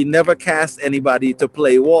was we never cast anybody to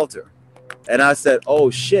play Walter. And I said, oh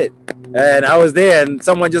shit. And I was there and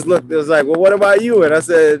someone just looked, it was like, well, what about you? And I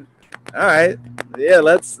said, all right, yeah,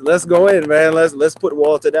 let's go in, man. Let's put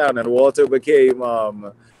Walter down. And Walter became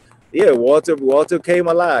Walter came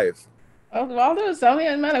alive. Oh, Walter was telling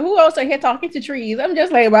me, man, who else are here talking to trees? I'm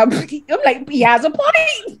just like, well, I'm like, he has a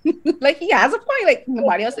point. Like, he has a point. Like,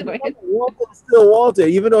 nobody else is going to. Walter's still Walter,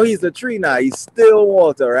 even though he's a tree now. He's still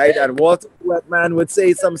Walter, right? And Walter, that man would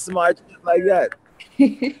say some smart shit like that.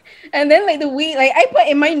 And then, like, the weed, like, I put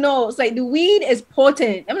in my notes, like, the weed is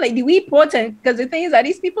potent. I'm like, the weed potent, because the thing is that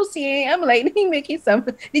these people seeing, I'm like, they making some,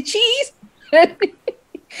 the cheese,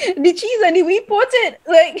 the cheese and the weed potent.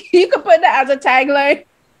 Like, you could put that as a tagline.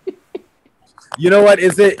 You know what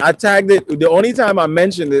is it? I tagged it. The only time I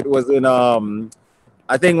mentioned it was in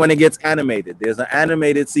I think when it gets animated. There's an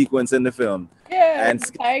animated sequence in the film. Yeah, and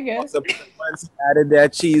once added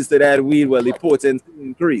that cheese to that weed, well, the potency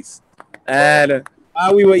increased. And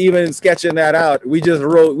while we were even sketching that out, we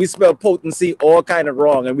spelled potency all kind of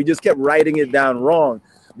wrong, and we just kept writing it down wrong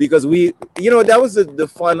because that was the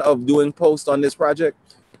fun of doing post on this project.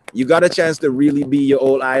 You got a chance to really be your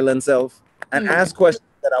old island self and ask questions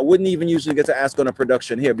that I wouldn't even usually get to ask on a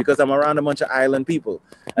production here because I'm around a bunch of island people.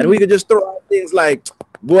 And we could just throw out things like,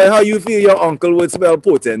 boy, how you feel your uncle would spell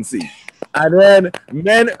potency? And then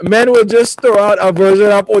men will just throw out a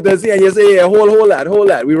version of potency and you say, yeah, hold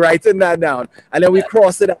that. We writing that down. And then we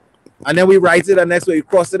cross it out. And then we write it the next way, we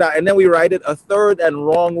cross it out. And then we write it a third and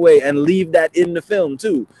wrong way and leave that in the film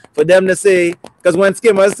too. For them to say, because when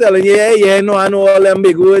Skimmer's telling, no, I know all them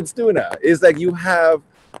big words too now. It's like you have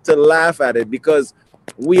to laugh at it because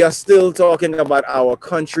we are still talking about our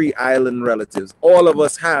country island relatives. All of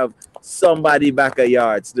us have somebody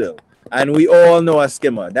backyard still. And we all know a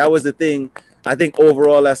Skimmer. That was the thing, I think,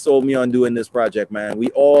 overall that sold me on doing this project, man. We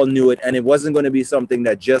all knew it. And it wasn't going to be something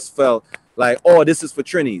that just felt like, oh, this is for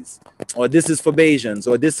Trinis, or this is for Bajans,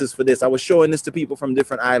 or this is for this. I was showing this to people from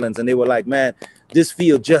different islands, and they were like, man, this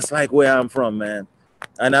feels just like where I'm from, man.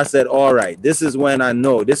 And I said, all right, this is when I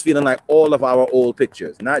know this feeling like all of our old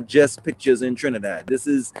pictures, not just pictures in Trinidad. This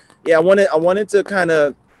is, I wanted to kind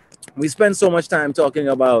of, we spend so much time talking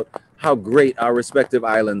about how great our respective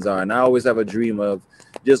islands are. And I always have a dream of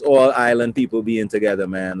just all island people being together,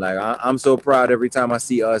 man. Like, I'm so proud every time I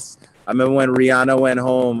see us. I remember when Rihanna went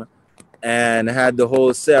home and had the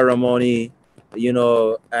whole ceremony, and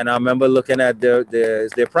I remember looking at their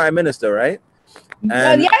prime minister, right?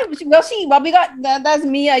 And we got that's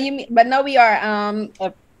me. But now we have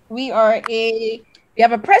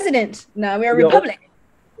a president now. We are a republic.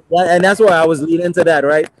 Yeah, and that's why I was leading to that,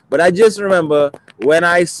 right? But I just remember when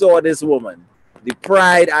I saw this woman, the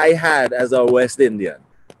pride I had as a West Indian,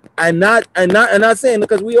 and not saying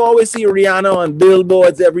because we always see Rihanna on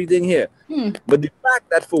billboards, everything here. But the fact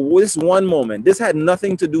that for this one moment, this had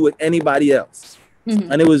nothing to do with anybody else,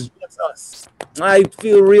 and it was just us. I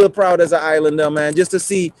feel real proud as an islander, man, just to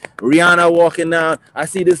see Rihanna walking down. I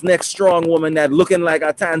see this next strong woman that looking like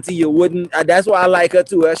a tanty. You wouldn't. That's why I like her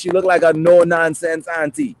too. She looked like a no nonsense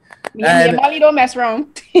auntie. Yeah, Molly don't mess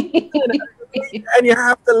around. And you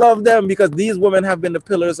have to love them, because these women have been the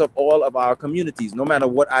pillars of all of our communities, no matter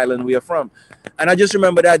what island we are from. And I just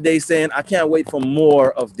remember that day saying, I can't wait for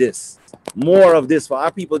more of this for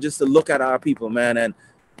our people, just to look at our people, man. And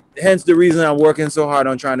hence the reason I'm working so hard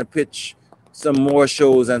on trying to pitch some more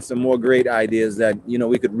shows and some more great ideas that, you know,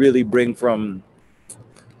 we could really bring from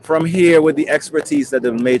here with the expertise that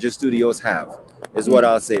the major studios have, is what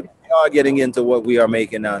I'll say. We are getting into what we are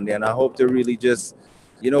making down there, and I hope to really just,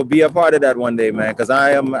 you know, be a part of that one day, man. Because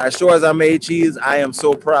I am, as sure as I made cheese, I am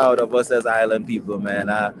so proud of us as island people, man.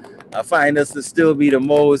 I find us to still be the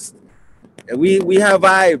most, we have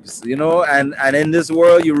vibes, you know, and in this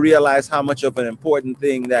world, you realize how much of an important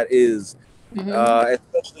thing that is,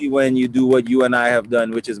 especially when you do what you and I have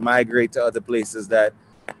done, which is migrate to other places that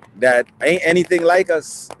ain't anything like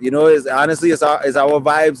us, you know. Is honestly, it's our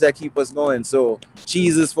vibes that keep us going. So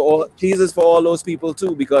cheese is for all those people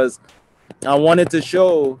too, because I wanted to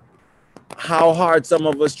show how hard some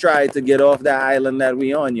of us tried to get off that island that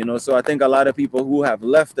we on, you know. So I think a lot of people who have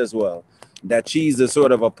left as well, that cheese is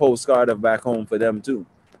sort of a postcard of back home for them too,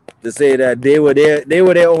 to say that they were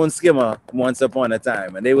their own skimmer once upon a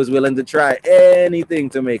time, and they was willing to try anything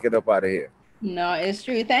to make it up out of here. No, it's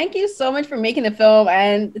true. Thank you so much for making the film,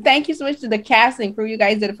 and thank you so much to the cast and crew. You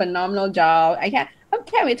guys did a phenomenal job. I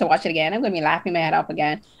can't wait to watch it again. I'm gonna be laughing my head off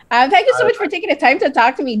again. Thank you so much for taking the time to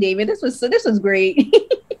talk to me, David. This was great.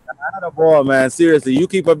 Not a ball, man. Seriously, you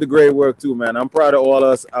keep up the great work too, man. I'm proud of all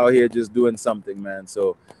us out here just doing something, man.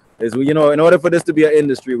 So, you know, in order for this to be an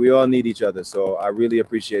industry, we all need each other. So I really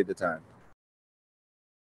appreciate the time.